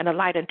and a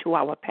light unto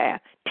our path.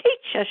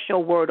 Teach us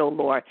your word, O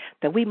Lord,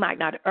 that we might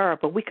not err,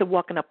 but we could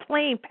walk in a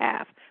plain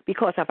path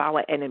because of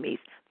our enemies.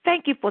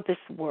 Thank you for this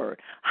word.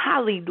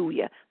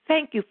 Hallelujah.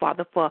 Thank you,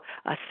 Father, for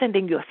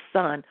sending your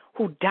son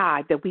who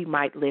died that we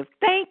might live.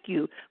 Thank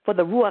you for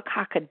the Ruach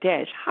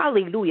HaKodesh,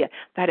 hallelujah,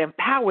 that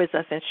empowers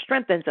us and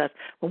strengthens us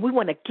when we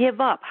want to give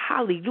up,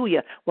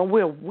 hallelujah. When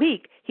we're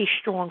weak, he's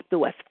strong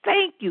through us.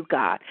 Thank you,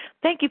 God.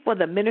 Thank you for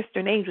the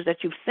ministering angels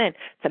that you've sent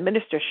to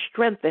minister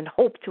strength and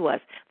hope to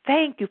us.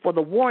 Thank you for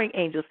the warring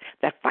angels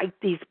that fight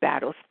these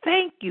battles.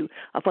 Thank you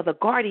for the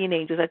guardian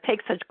angels that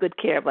take such good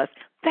care of us.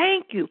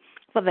 Thank you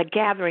for the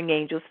gathering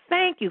angels.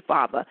 Thank you,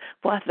 Father,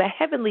 for the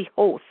heavenly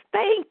hosts.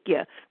 Thank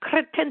you.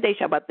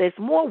 There's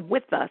more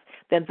with us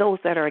than those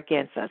that are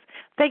against us.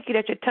 Thank you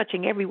that you're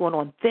touching everyone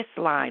on this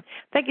line.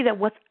 Thank you that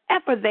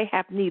whatever they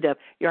have need of,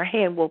 your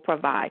hand will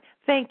provide.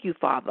 Thank you,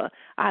 Father.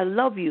 I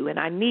love you and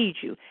I need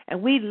you.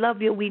 And we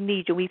love you, we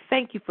need you. We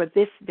thank you for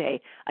this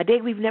day, a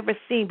day we've never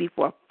seen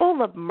before,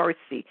 full of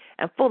mercy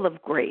and full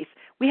of grace.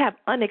 We have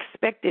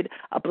unexpected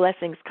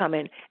blessings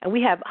coming, and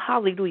we have,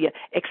 hallelujah,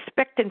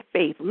 expectant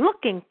faith,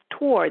 looking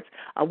towards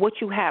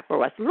what you have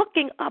for us,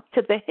 looking up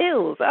to the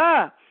hills,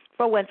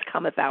 for whence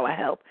cometh our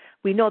help.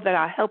 We know that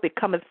our help, it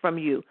cometh from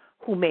you,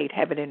 who made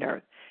heaven and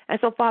earth. And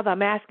so, Father,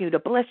 I'm asking you to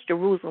bless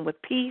Jerusalem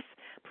with peace.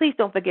 Please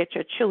don't forget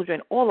your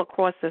children all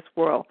across this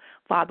world.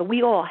 Father,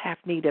 we all have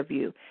need of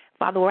you.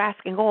 Father, we're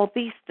asking all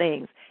these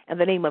things in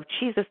the name of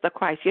Jesus the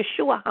Christ,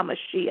 Yeshua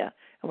HaMashiach.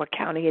 and we're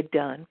counting it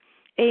done.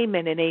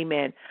 Amen and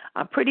amen.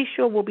 I'm pretty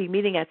sure we'll be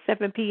meeting at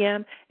 7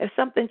 p.m. If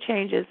something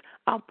changes,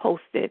 I'll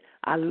post it.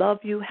 I love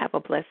you. Have a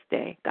blessed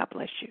day. God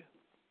bless you.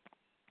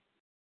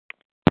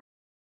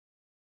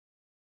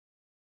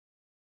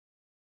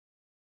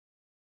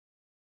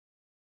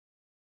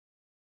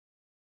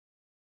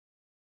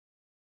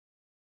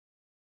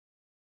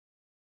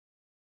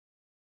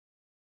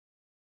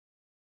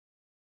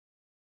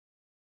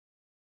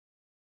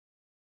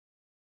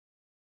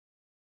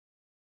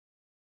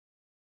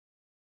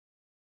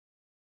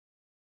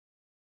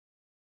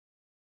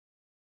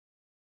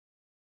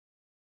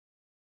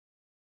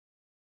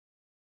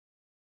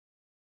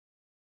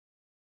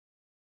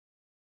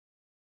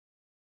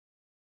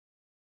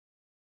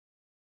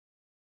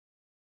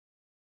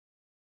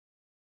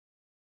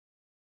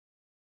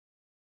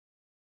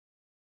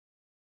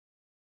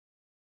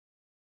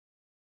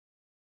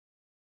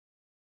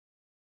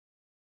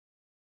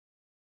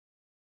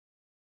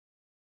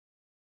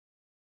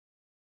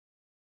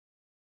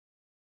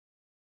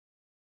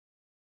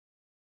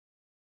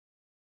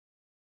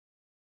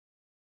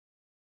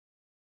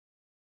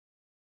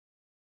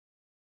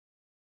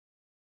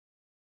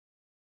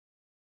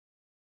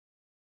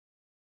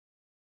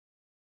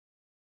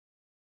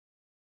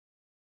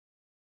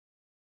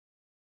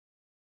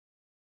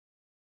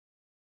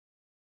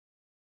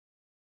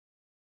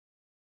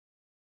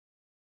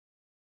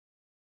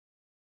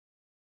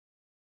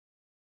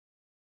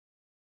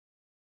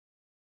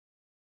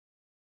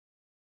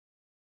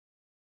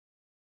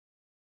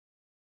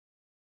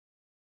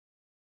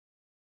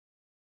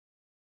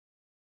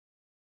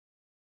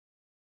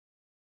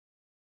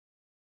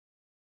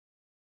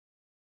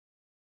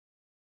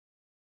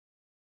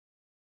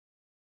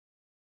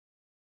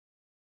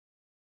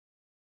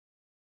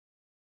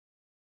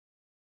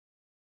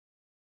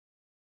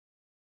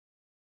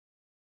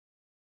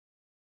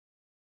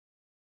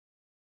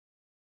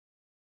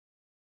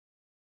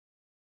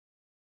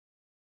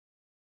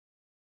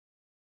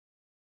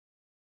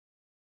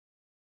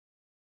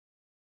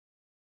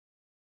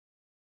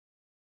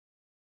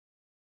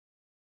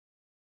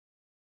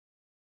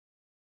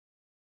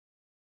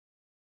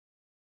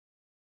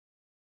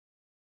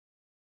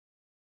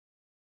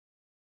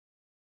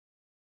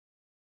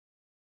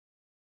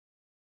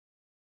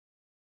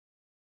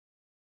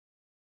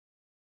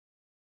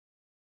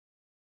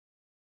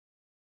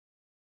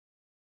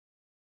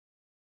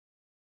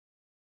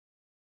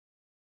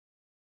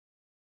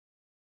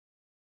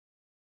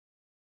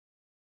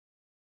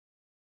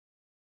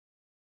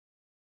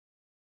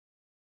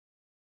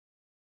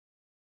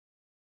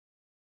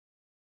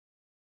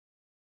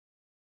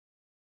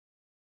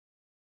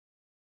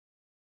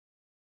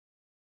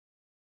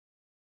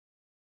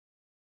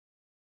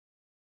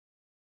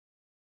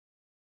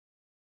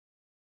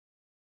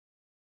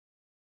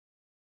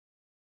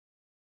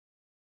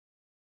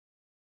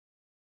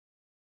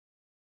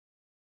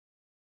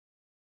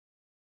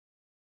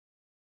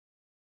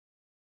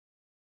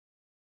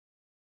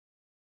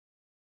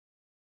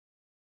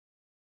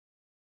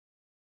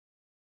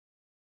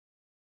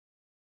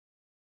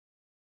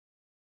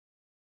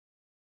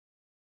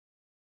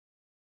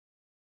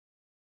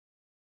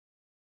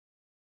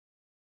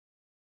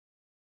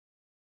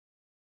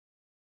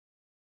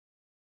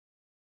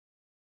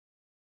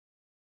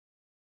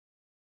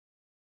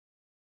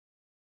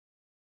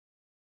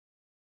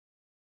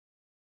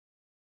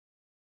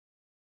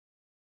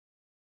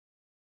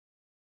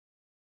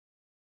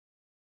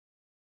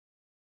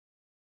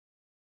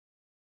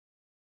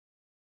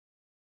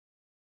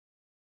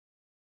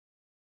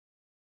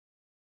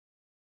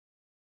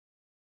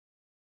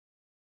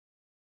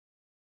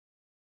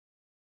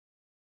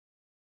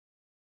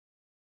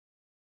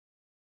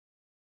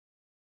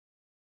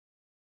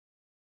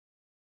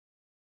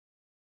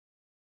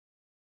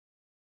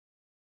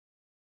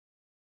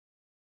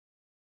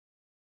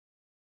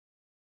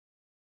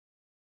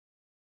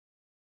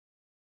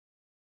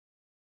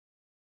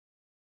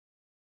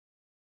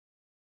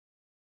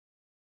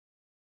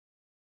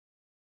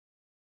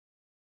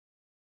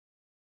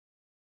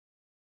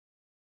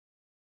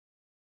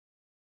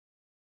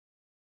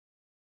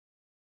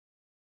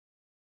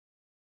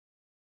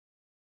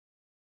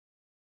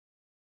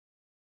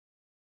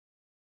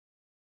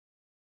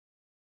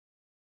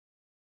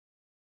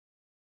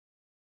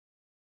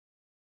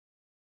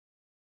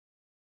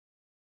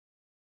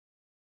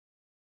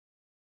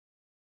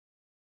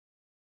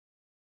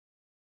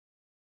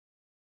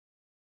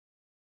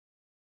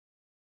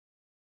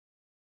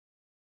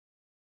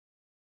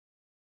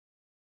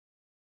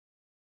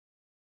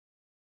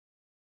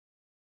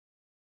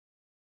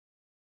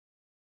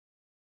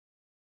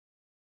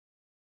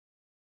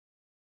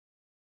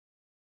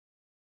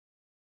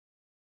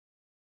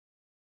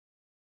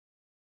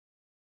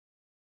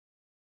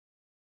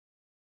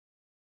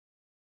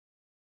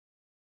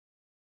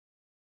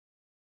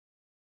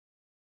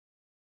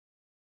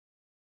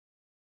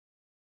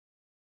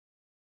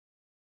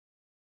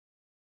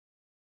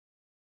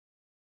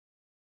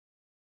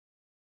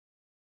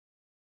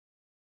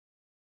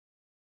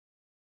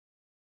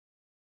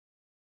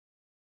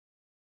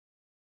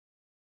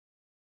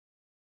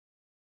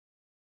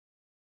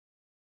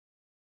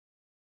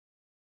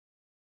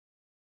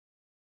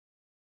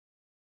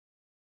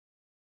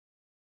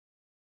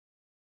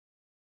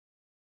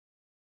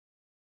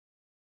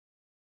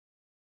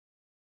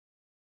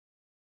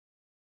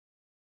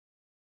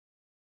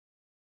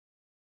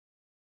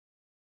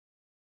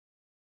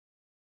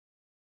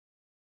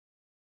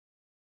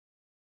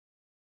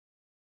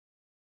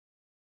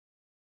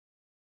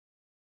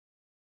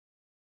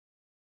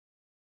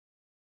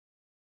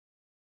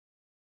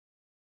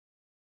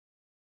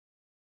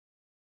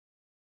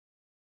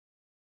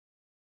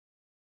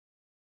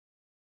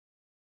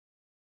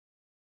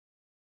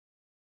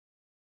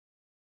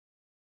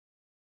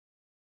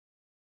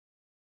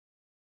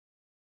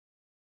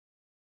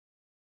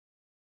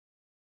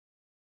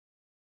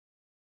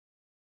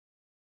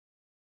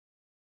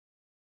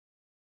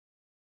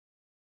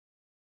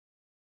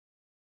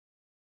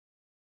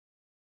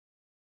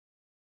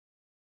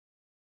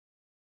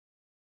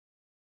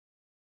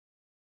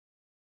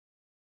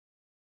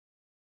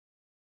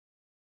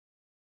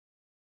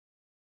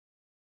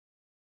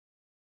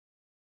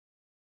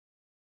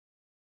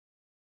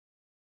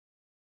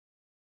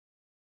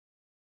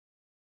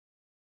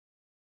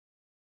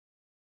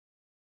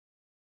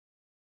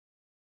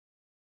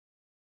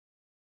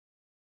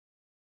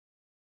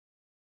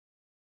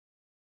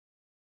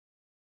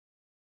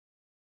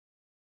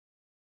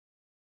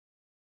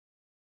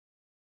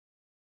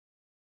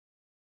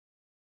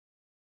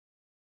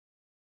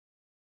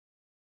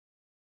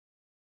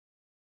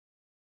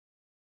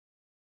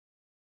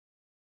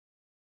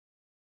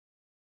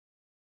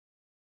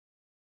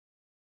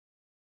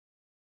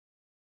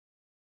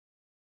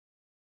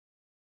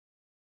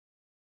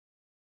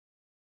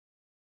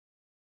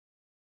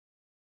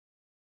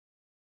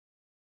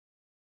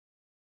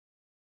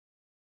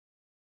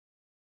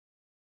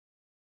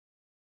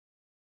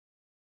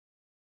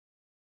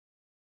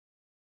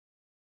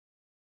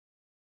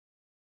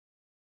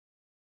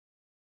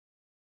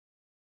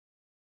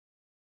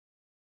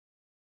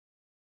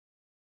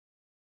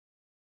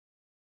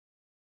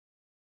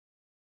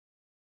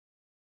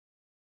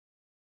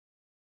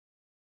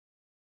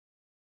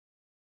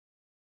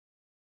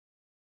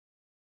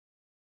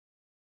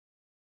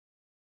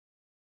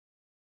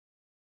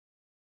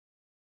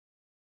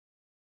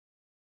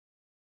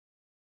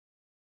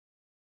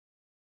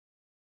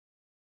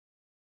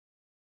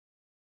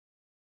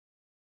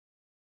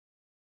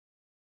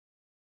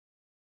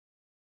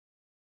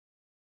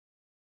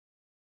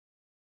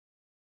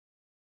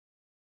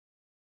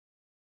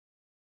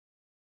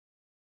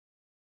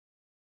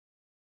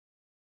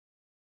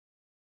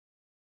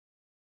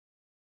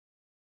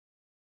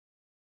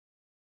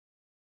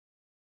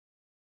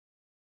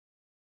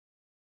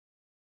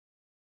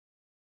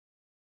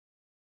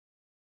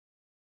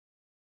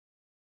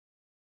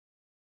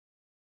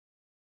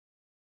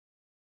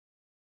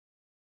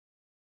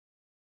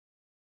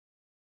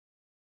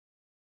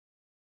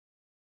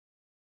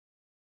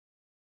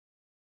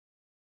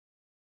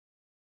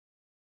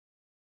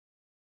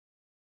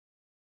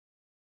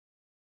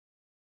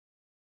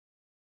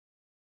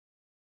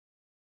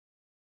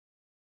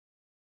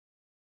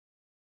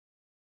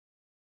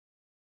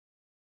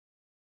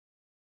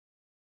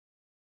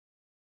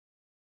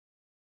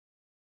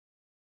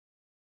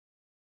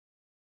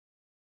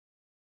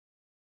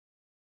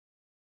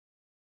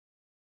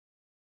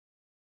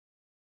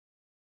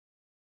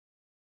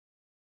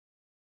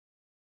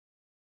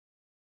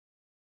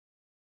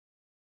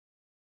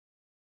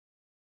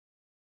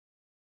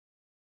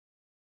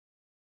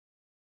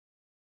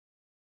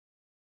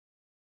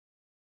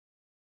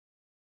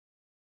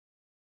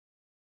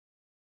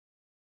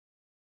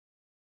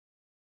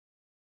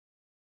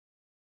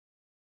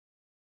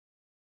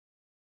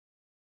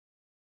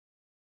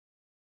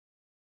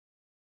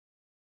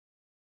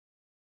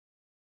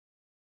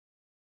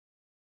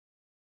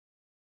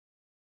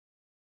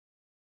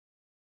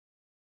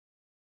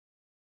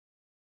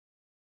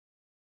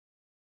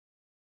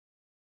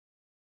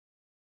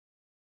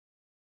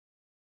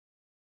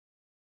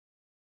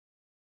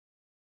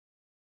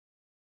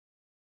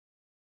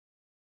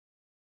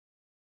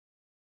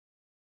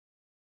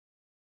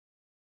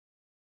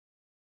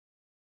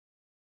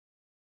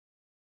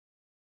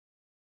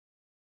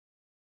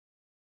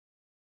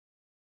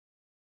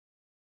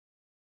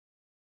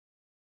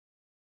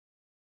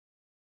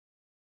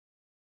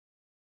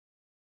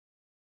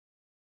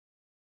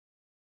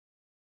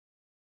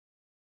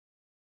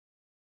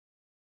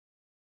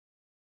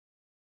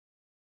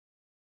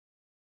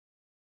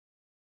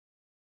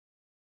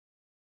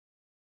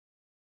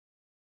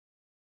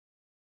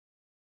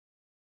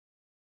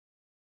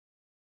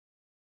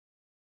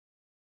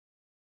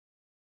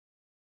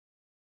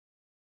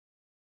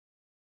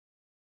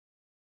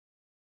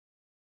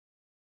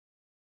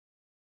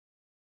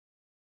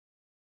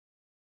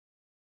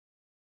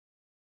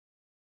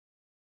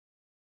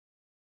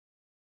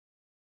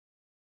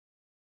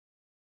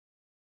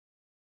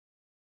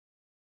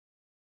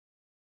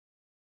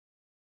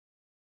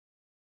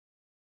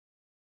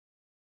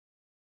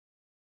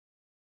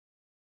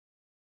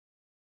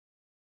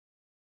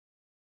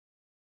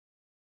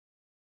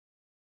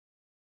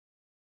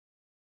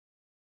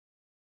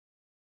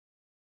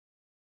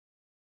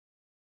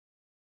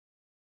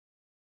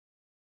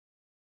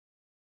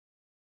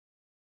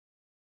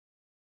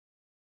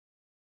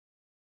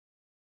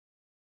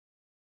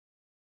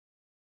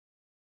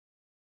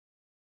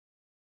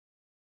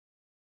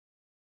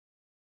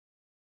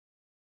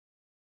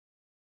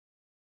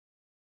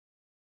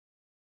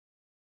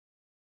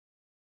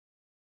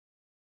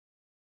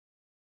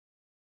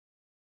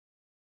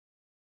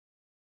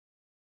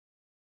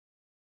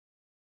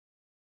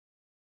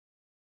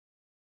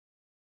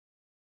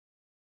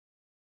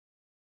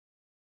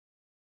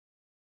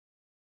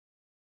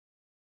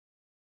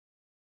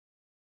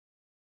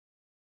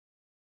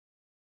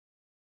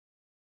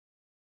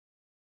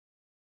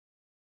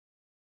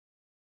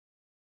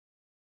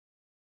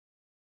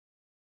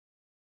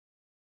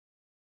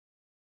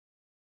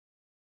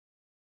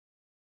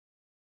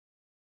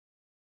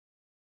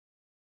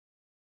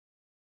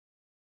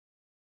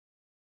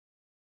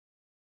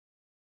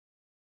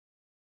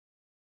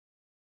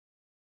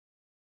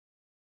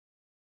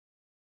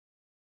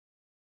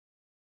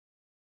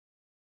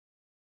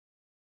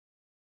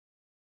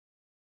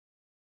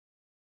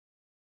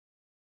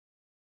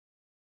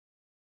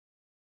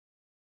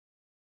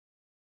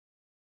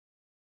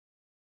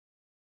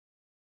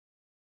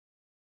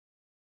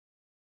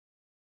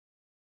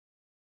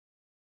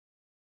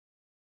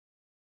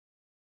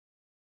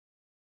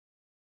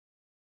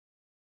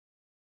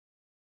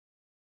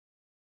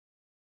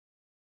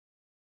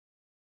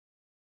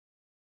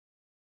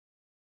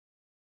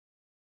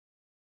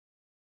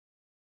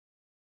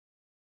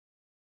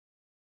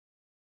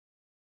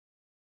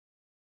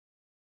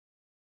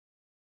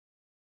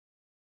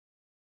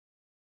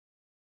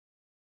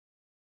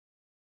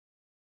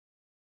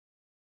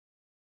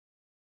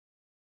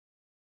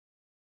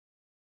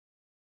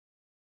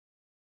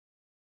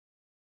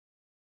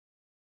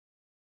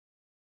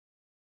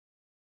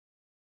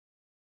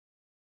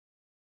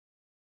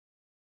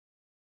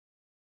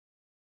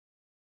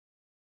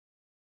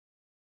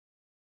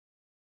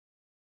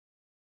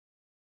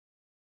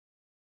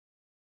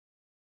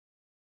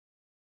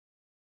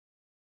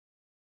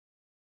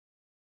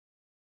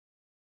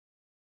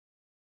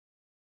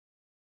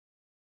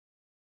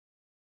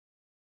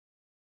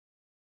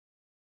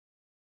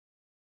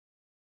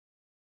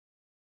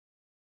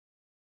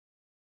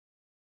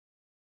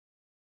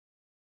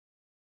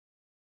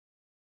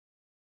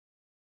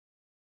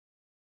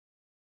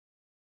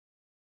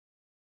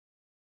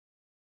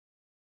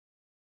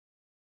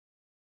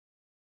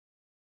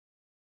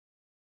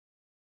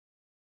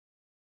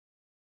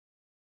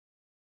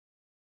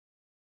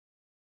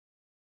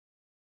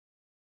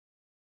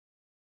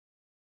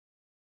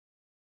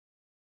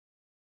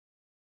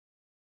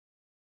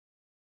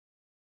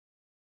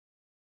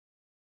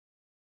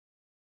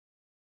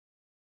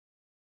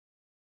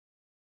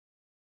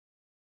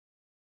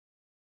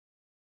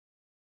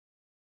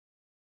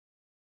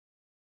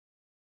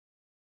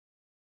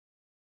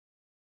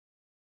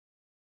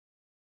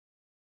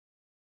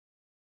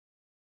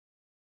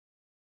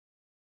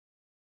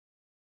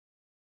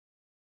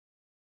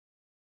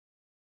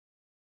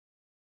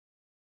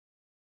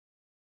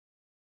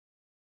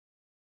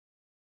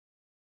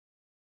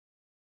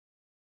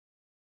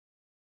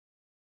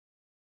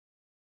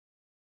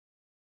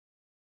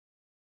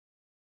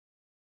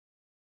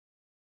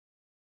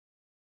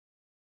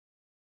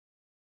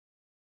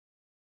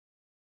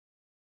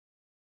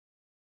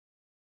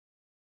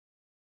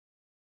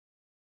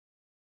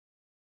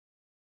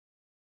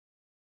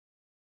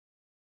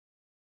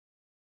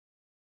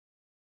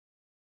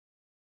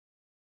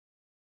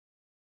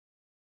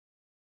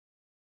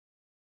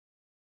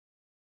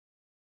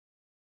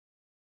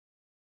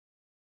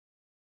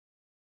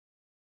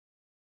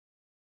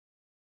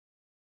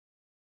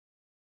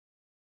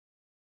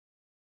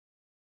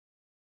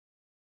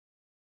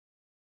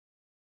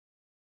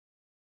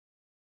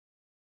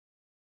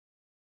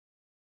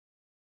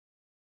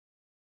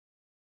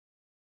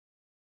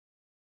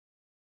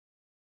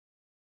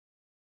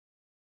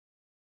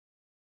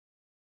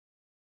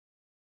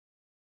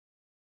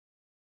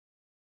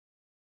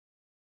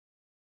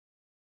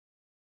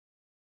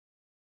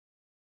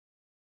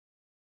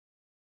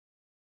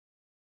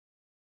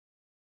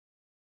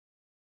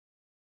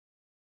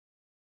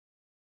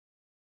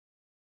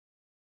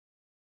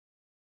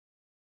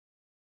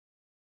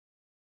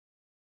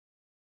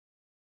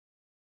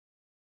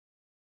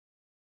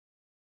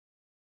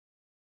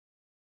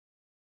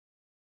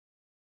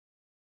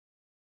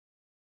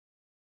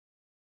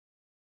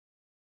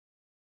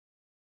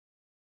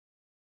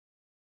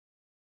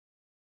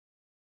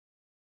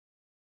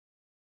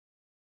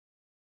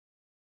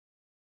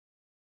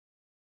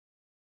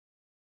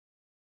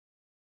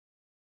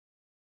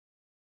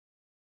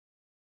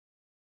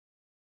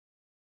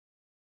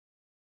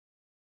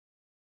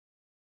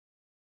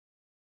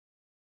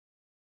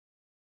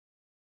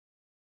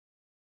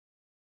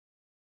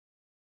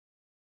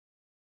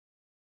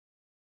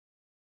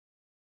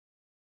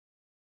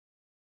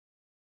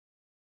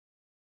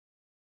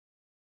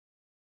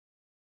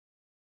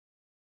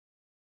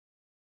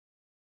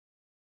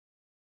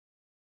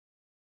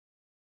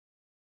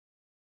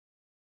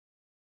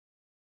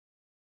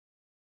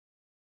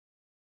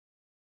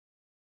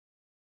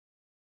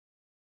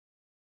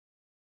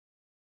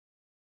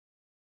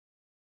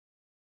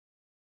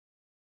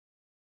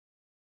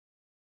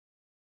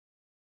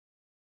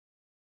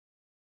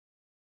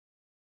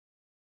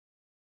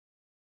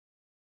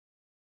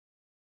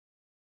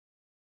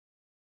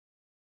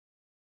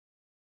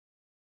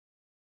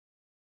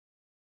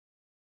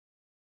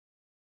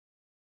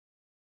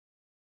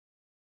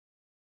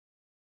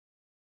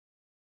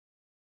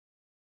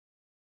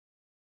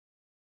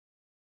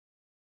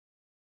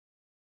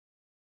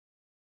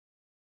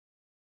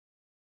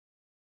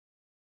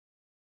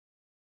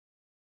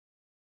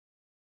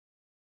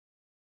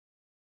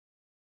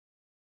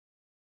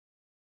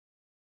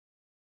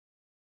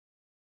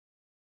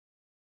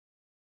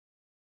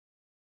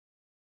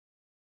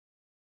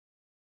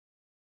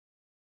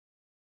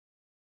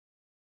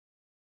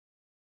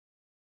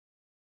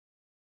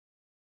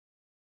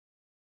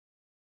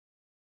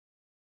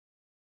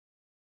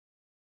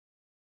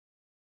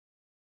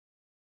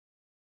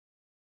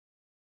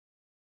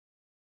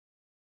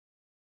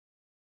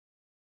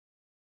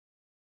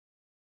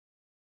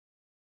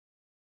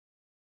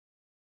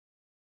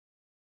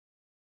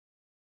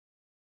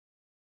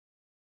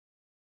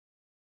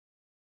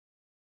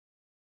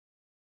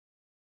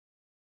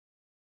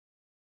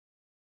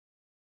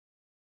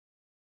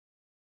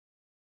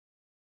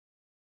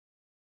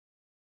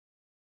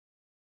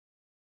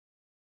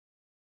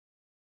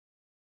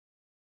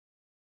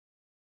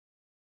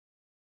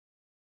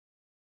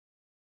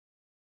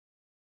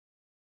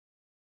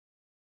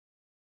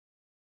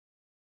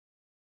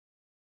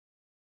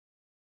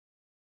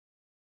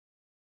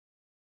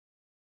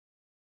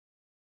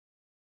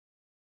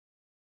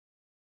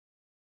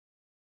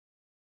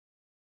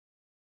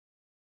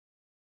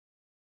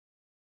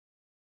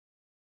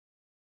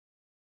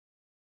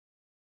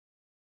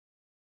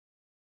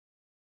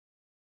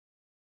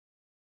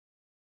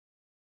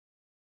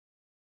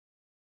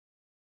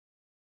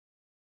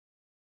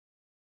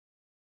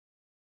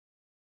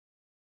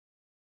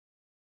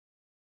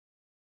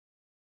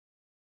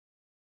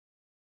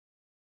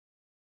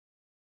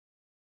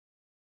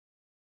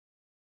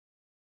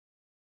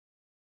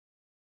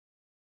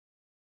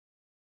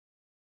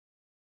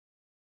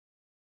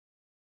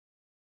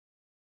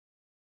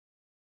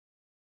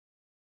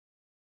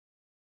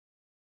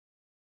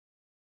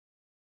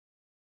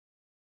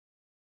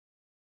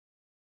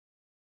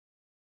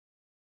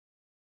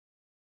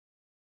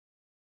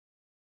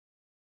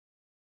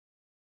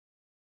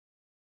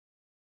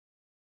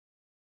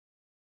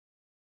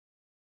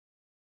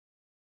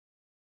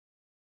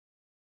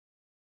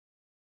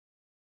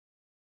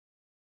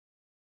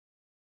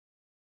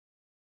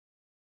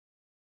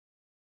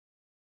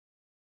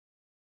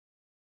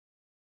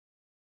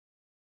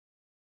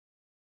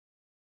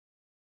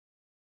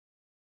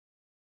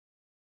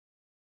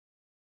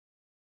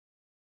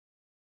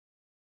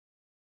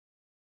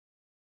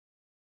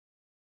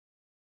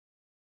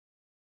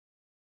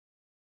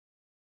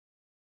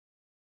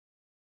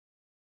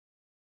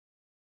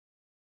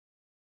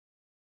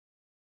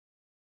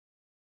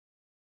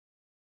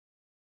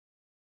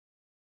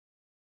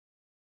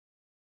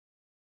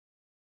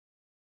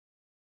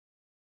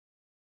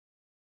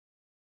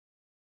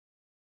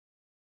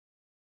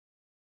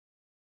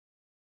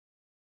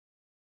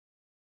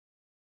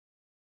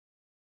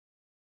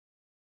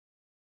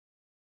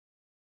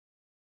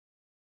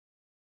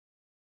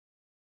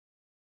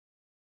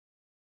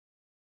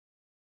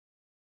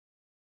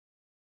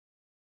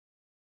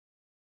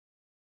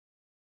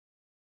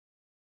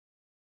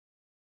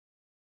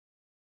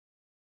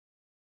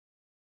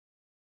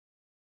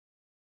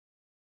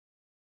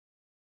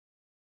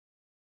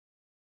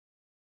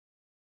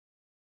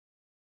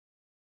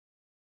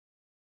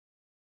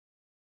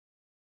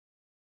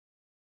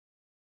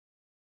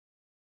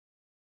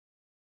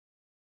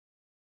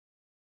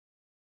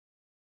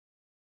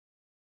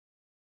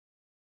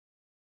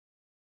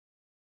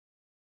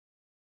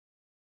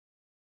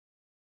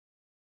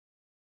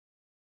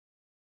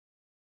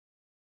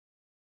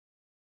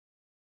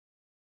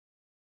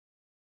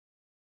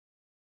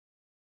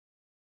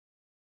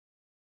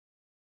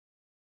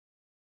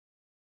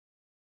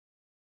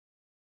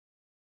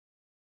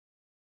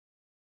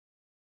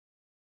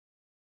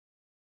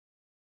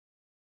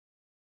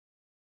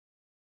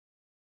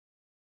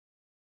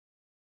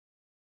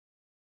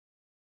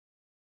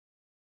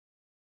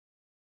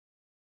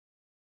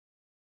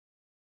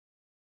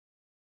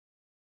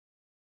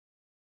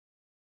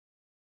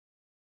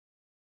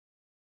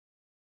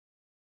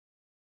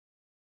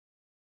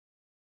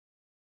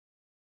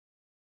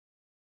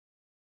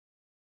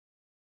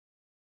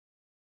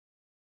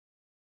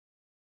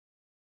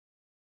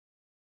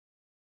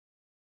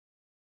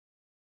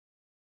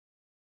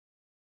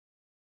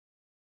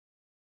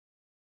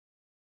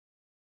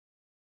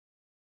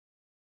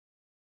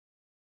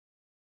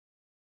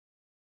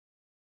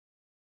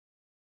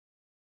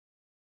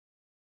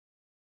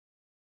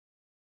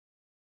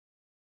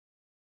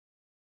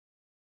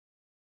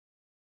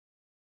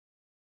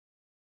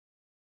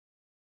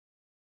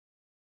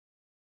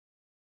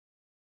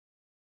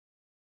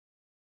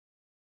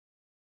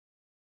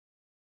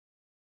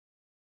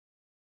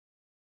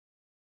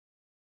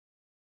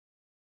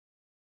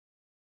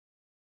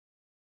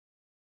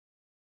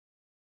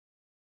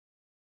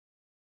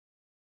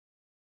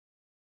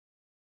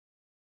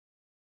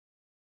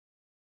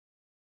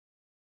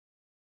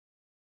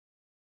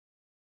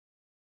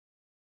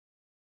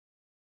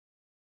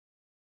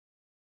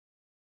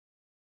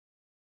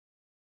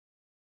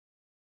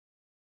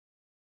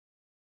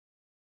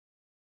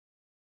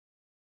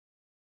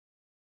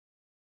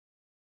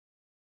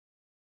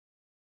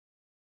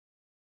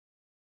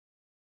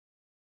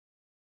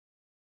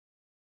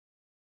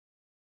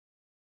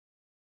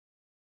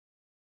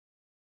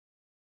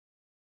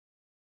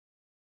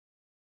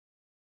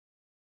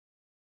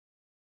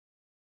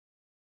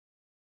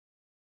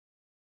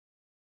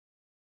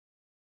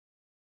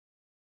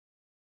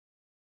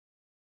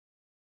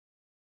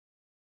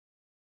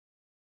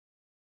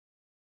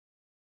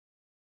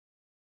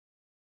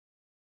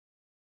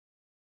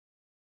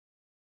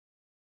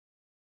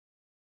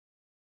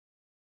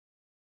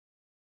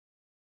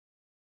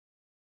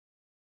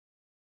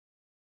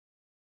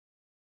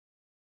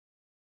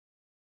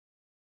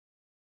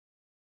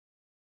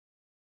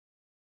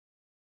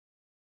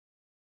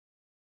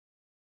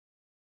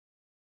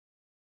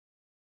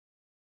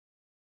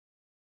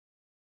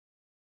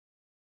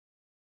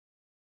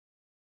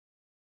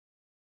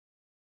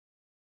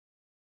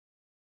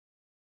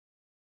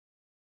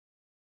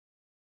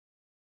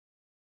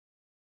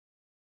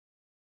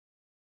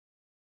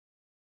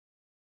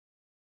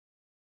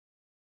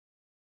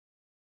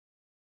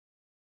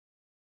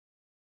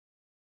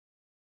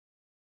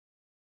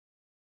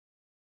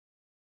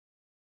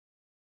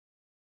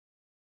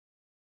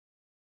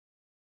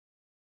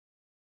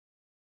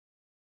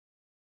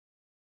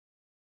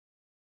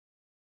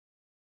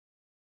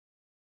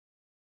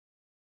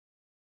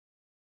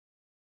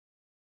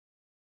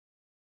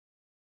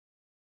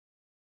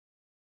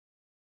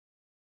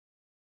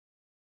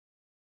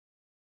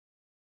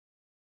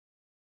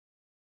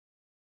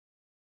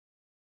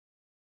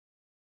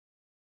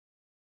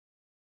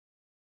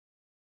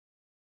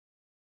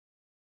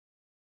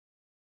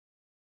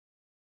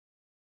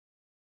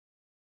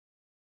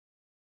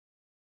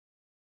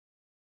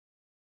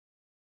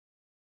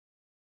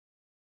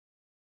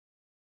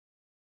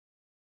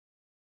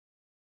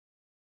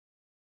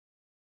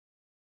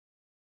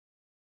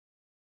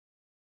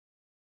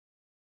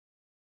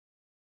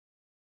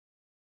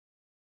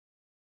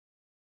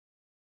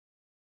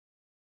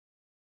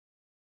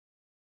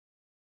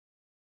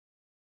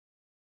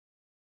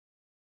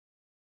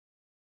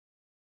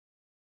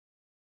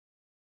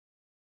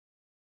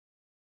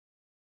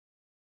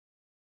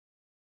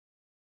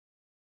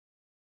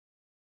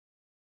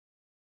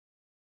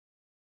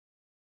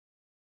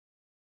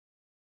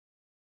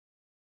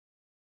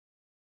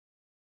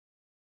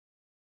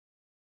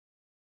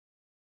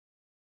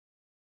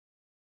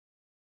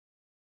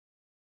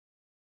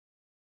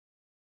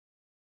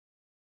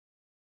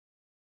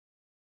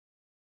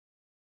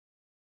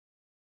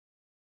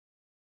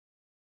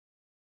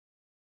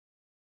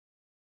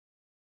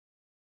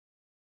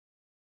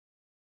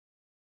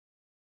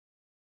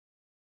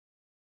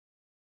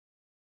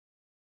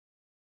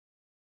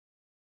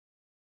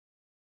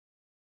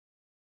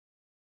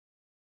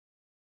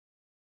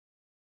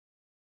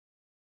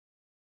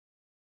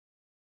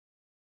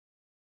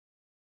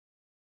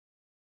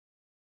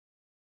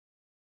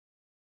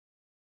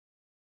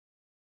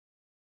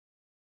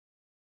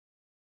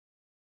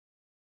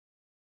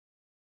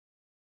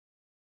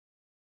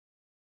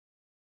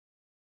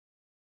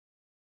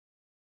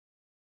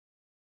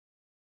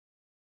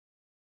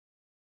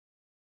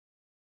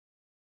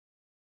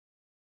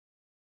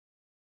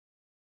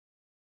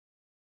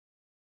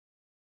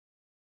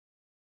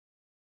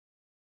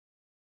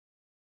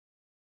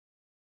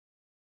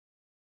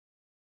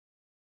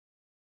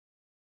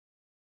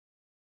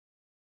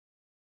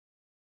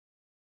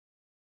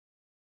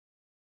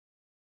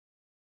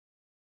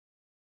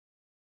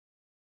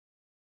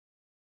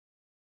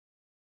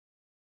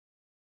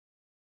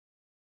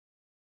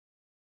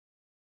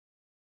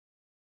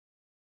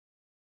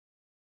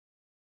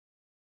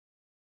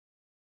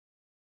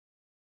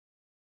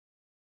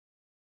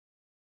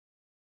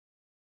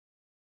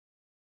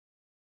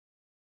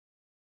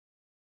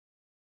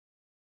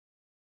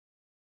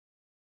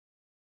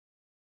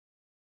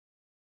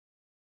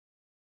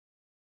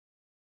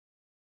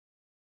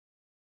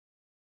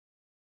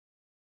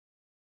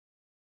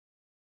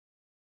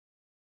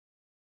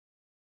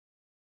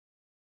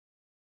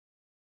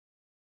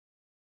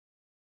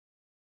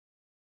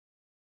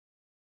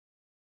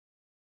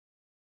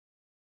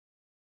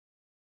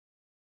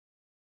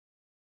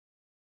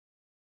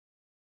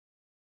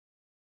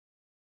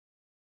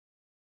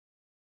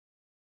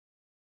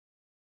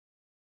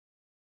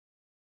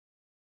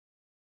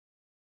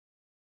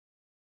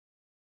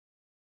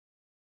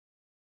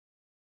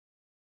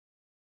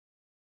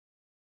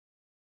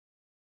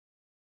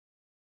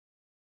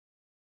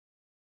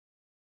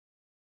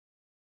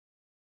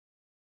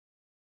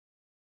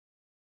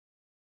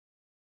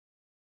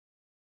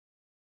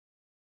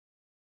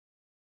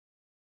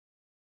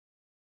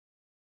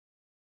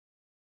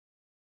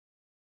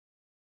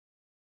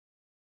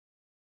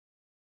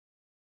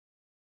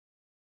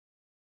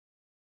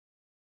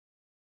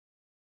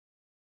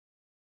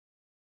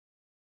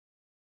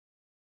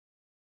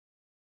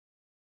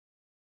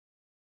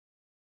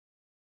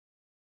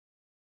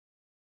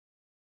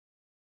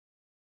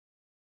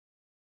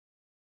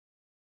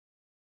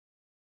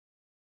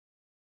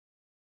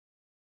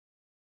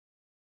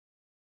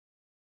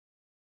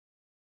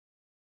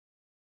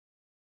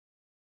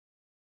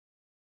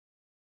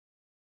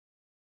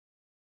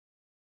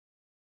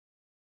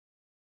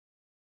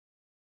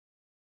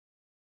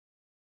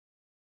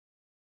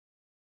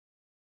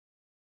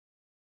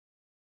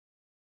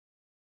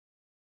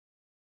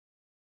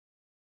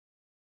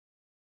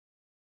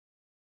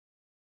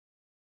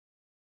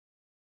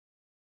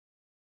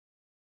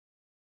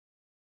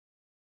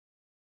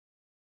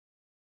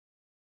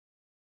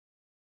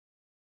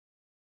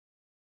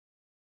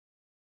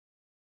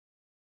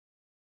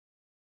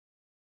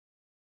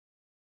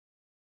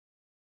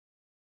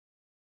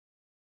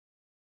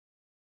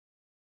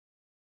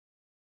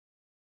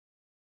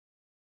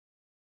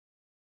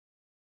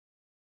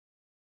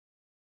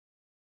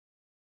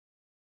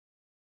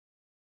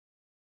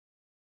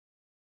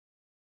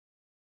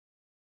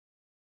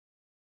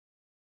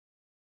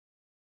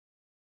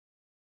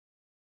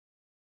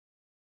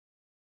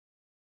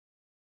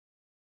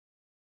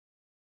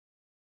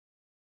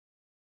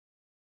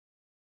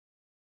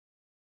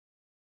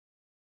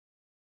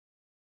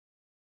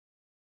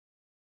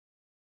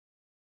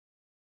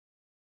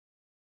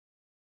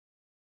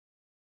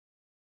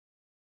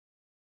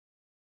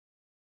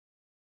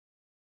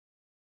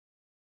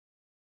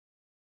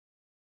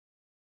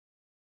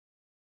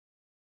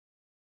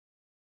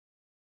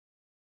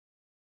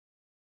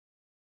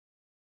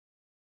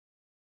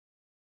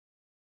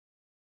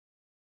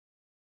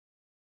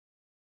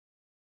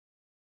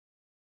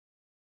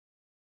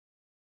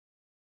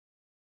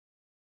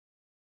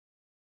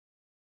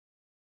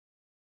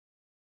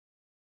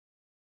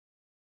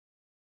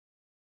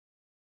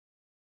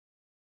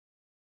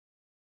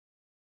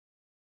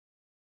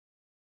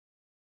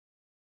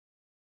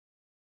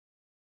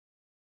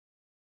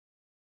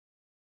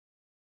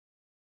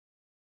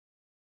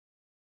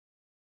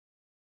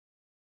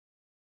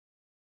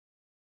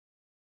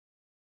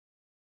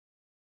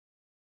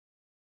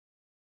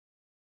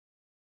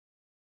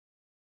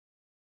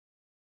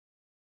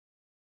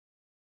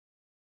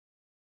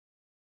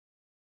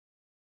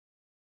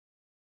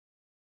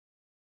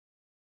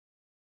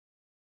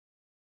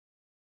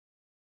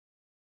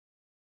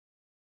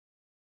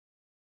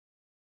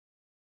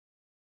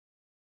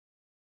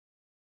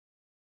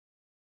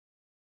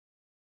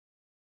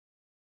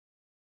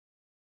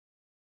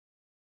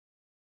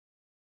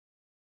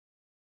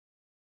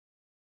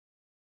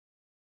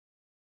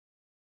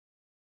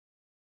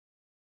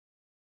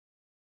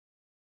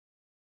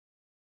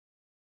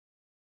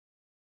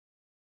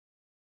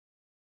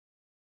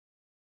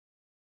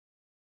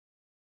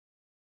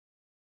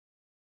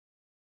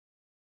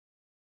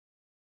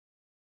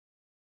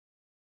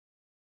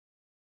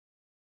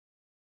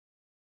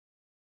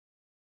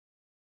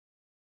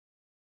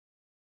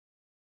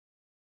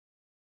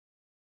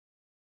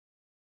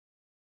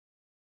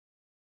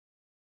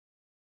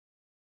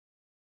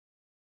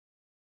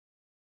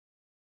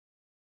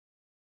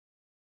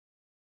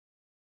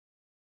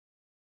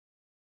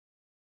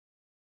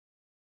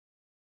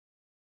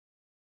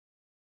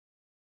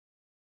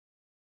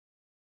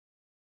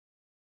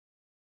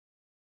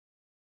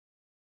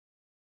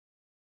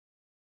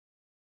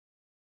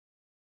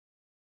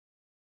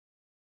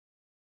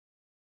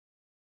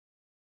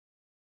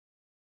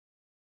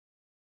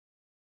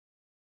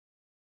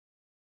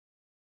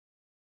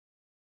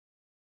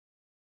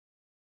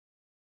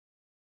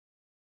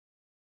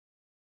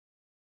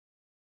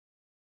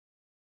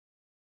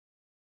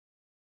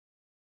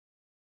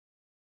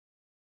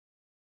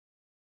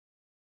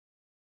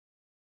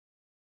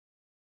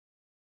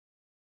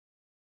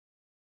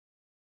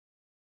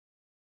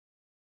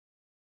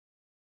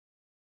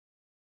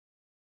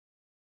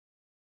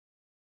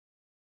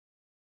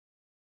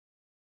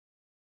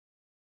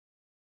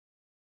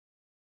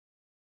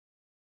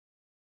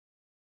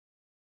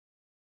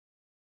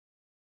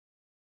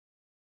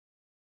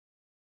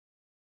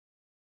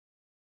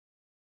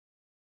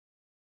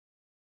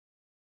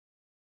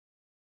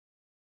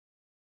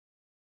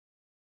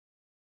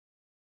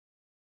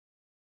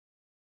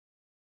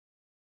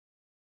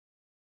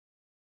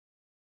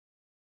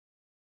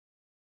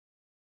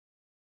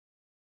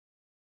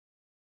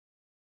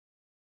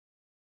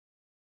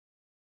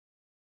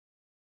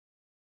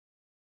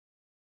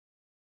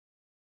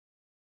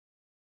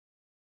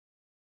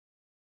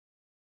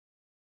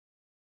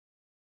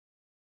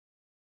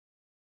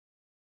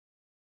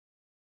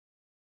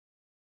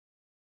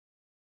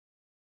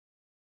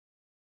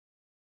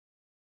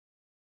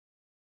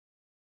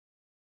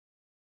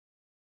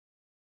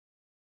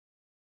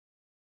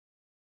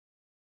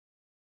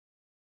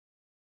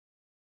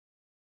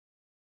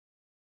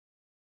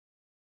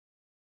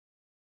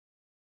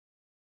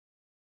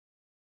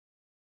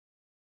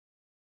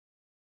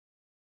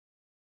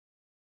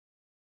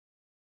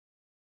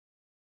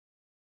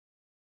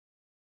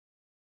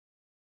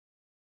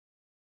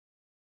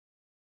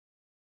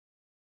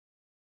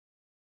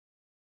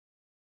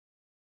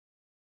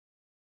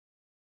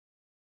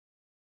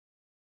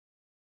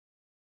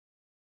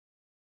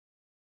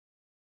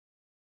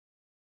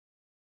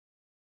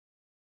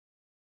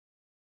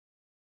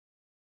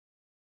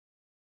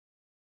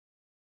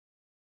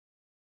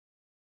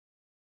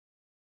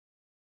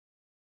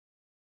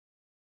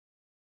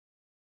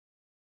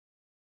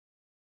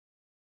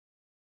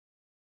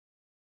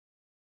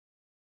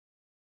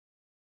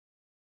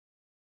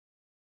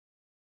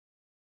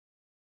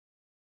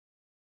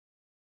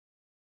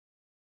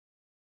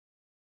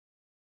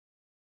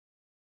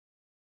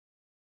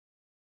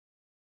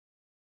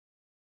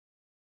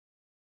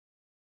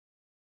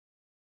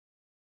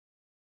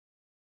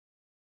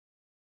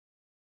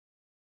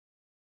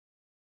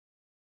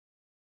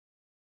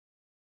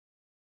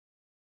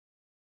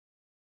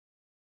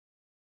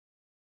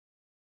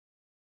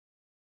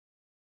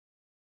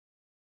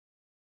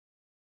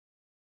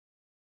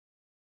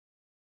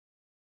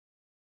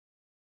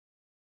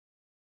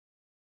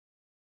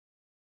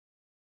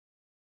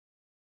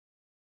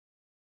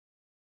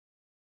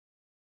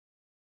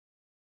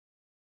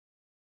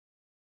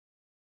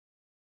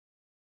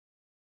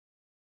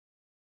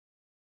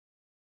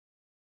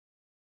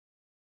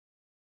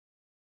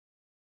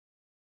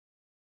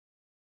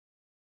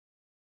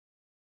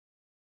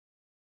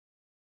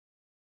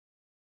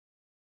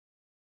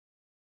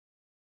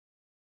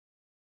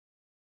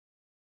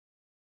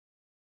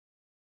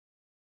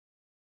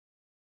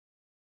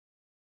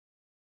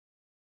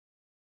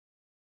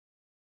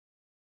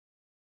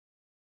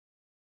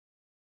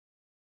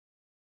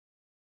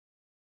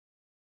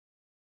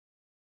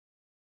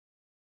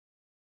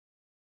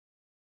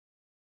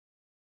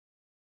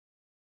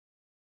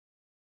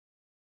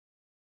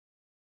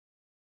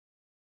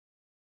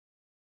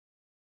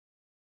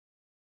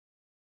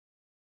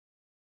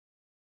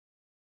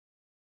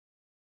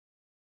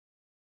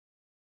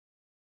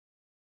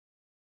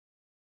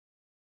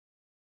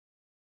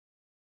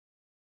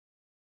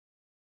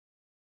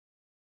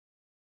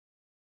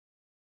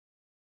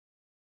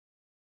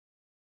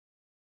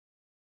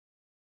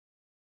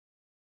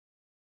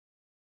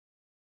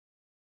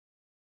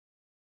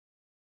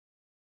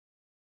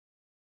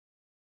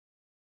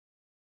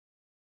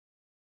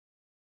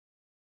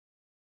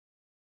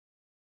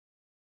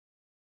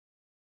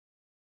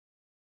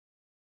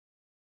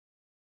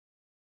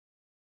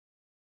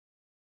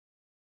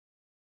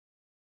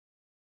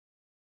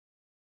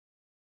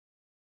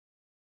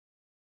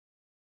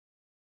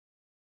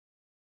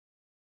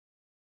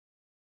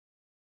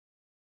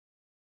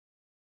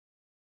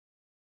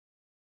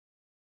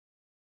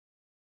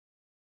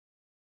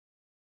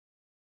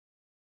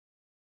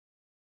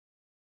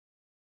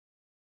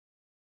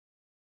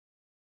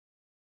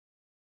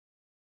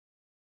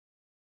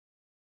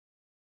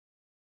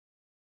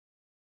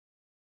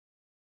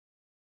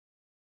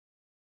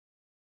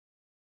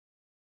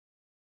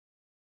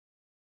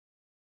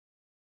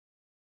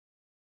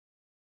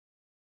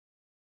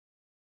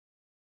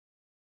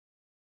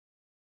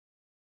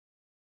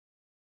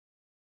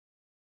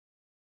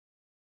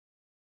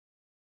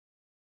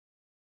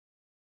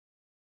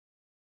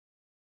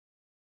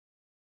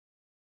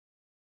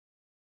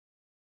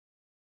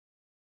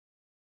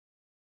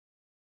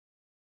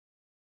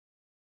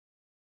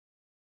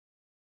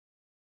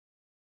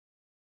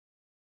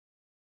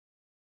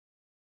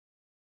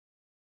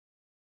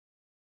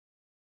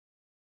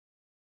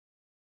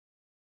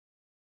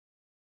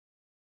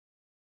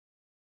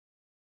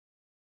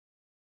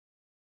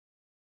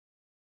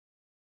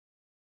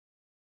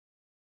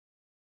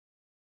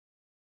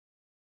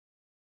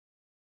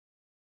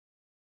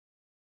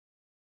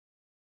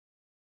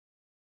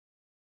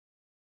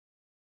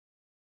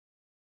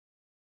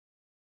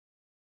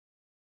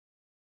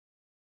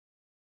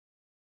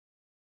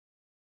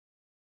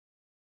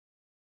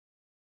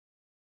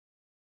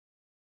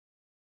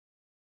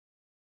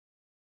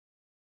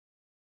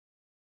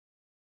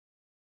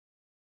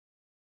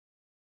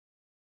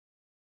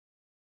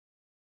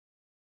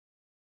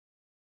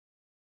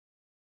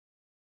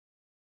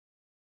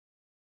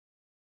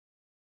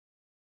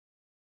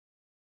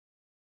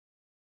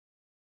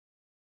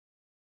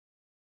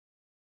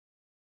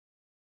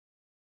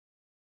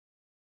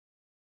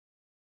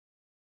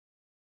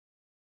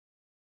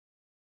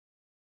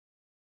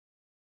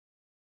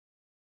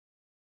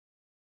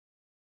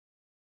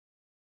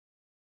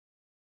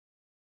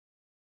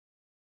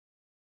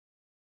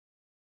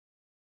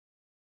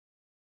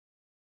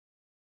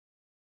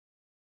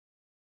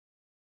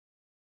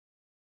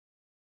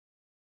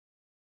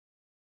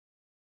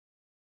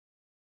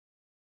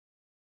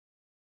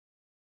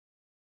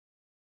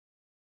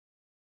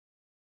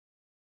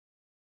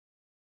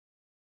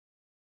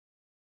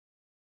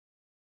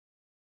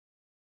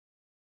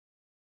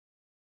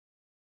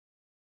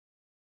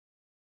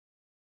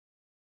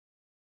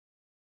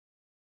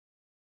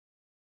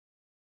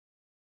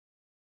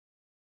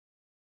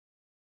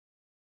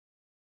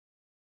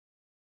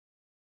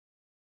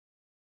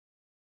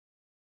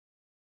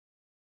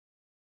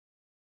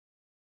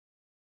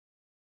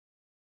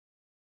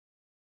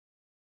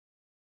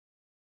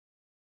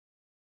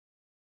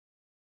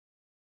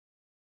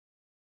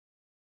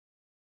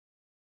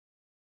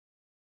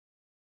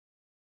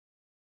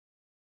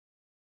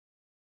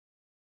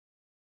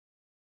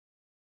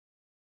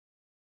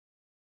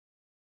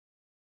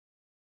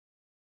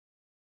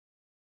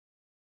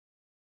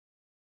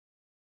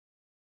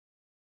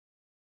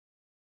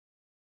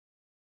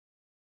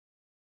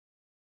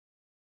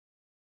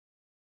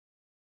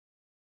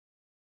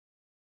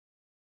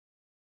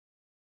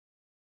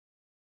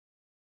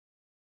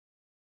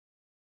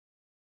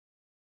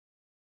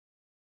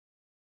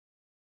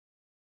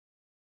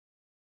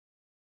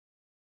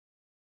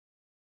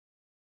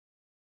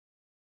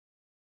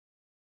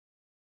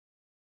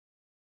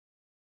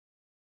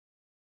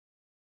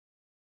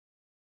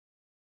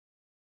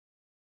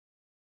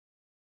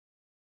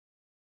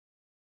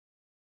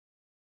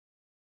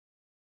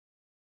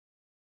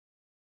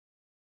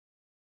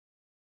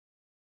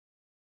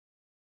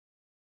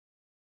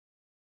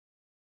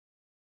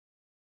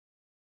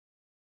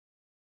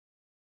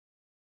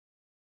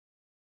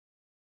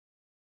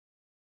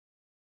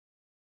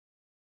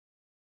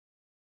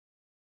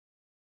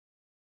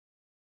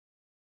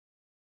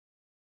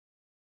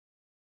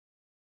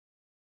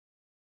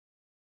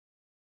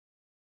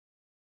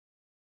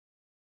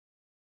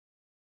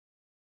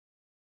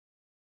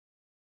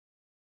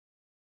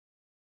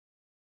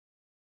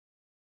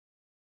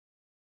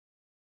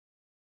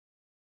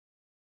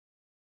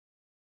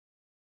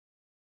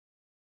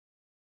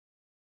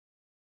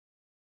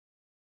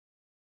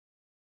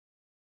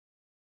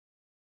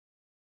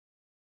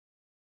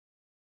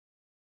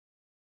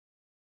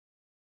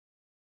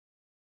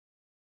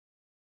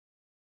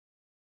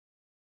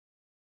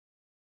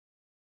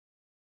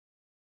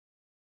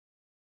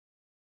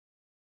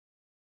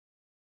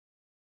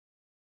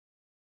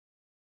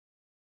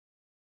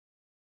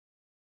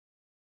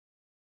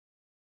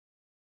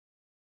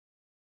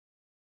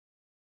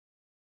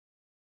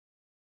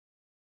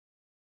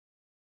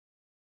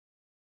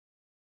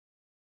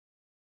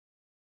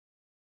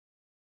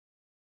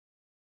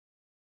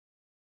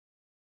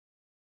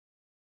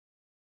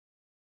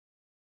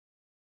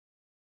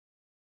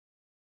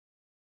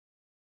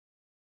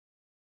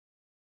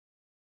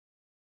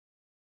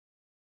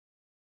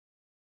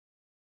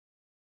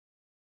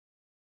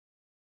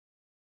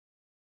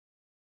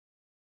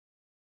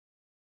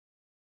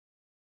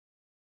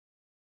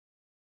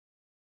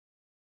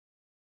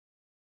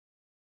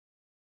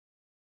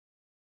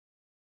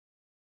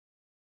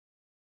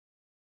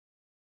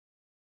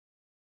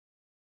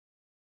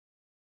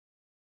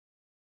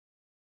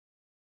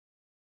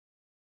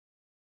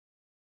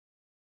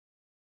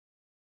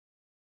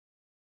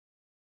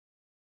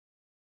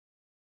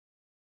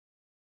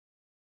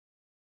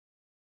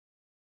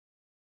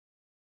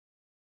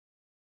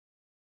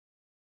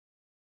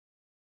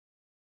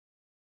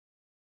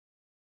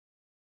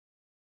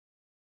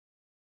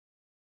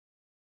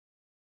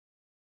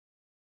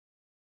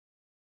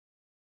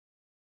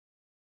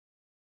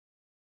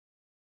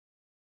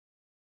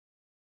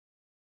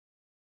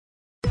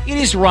 It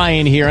is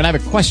Ryan here, and I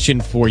have a question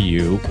for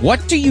you.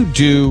 What do you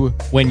do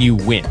when you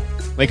win?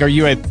 Like, are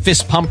you a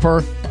fist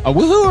pumper, a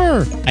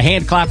woohooer, a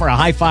hand clapper, a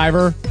high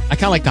fiver? I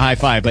kind of like the high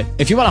five, but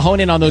if you want to hone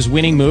in on those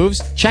winning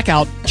moves, check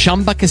out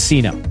Chumba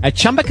Casino. At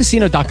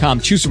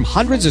ChumbaCasino.com, choose from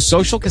hundreds of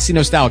social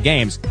casino-style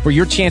games for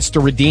your chance to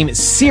redeem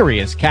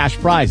serious cash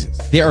prizes.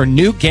 There are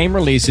new game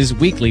releases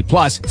weekly,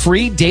 plus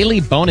free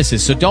daily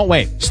bonuses. So don't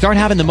wait. Start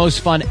having the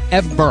most fun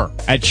ever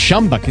at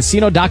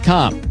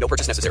ChumbaCasino.com. No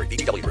purchase necessary.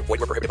 VGW Group.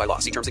 Void where prohibited by law.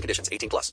 See terms and conditions. 18+.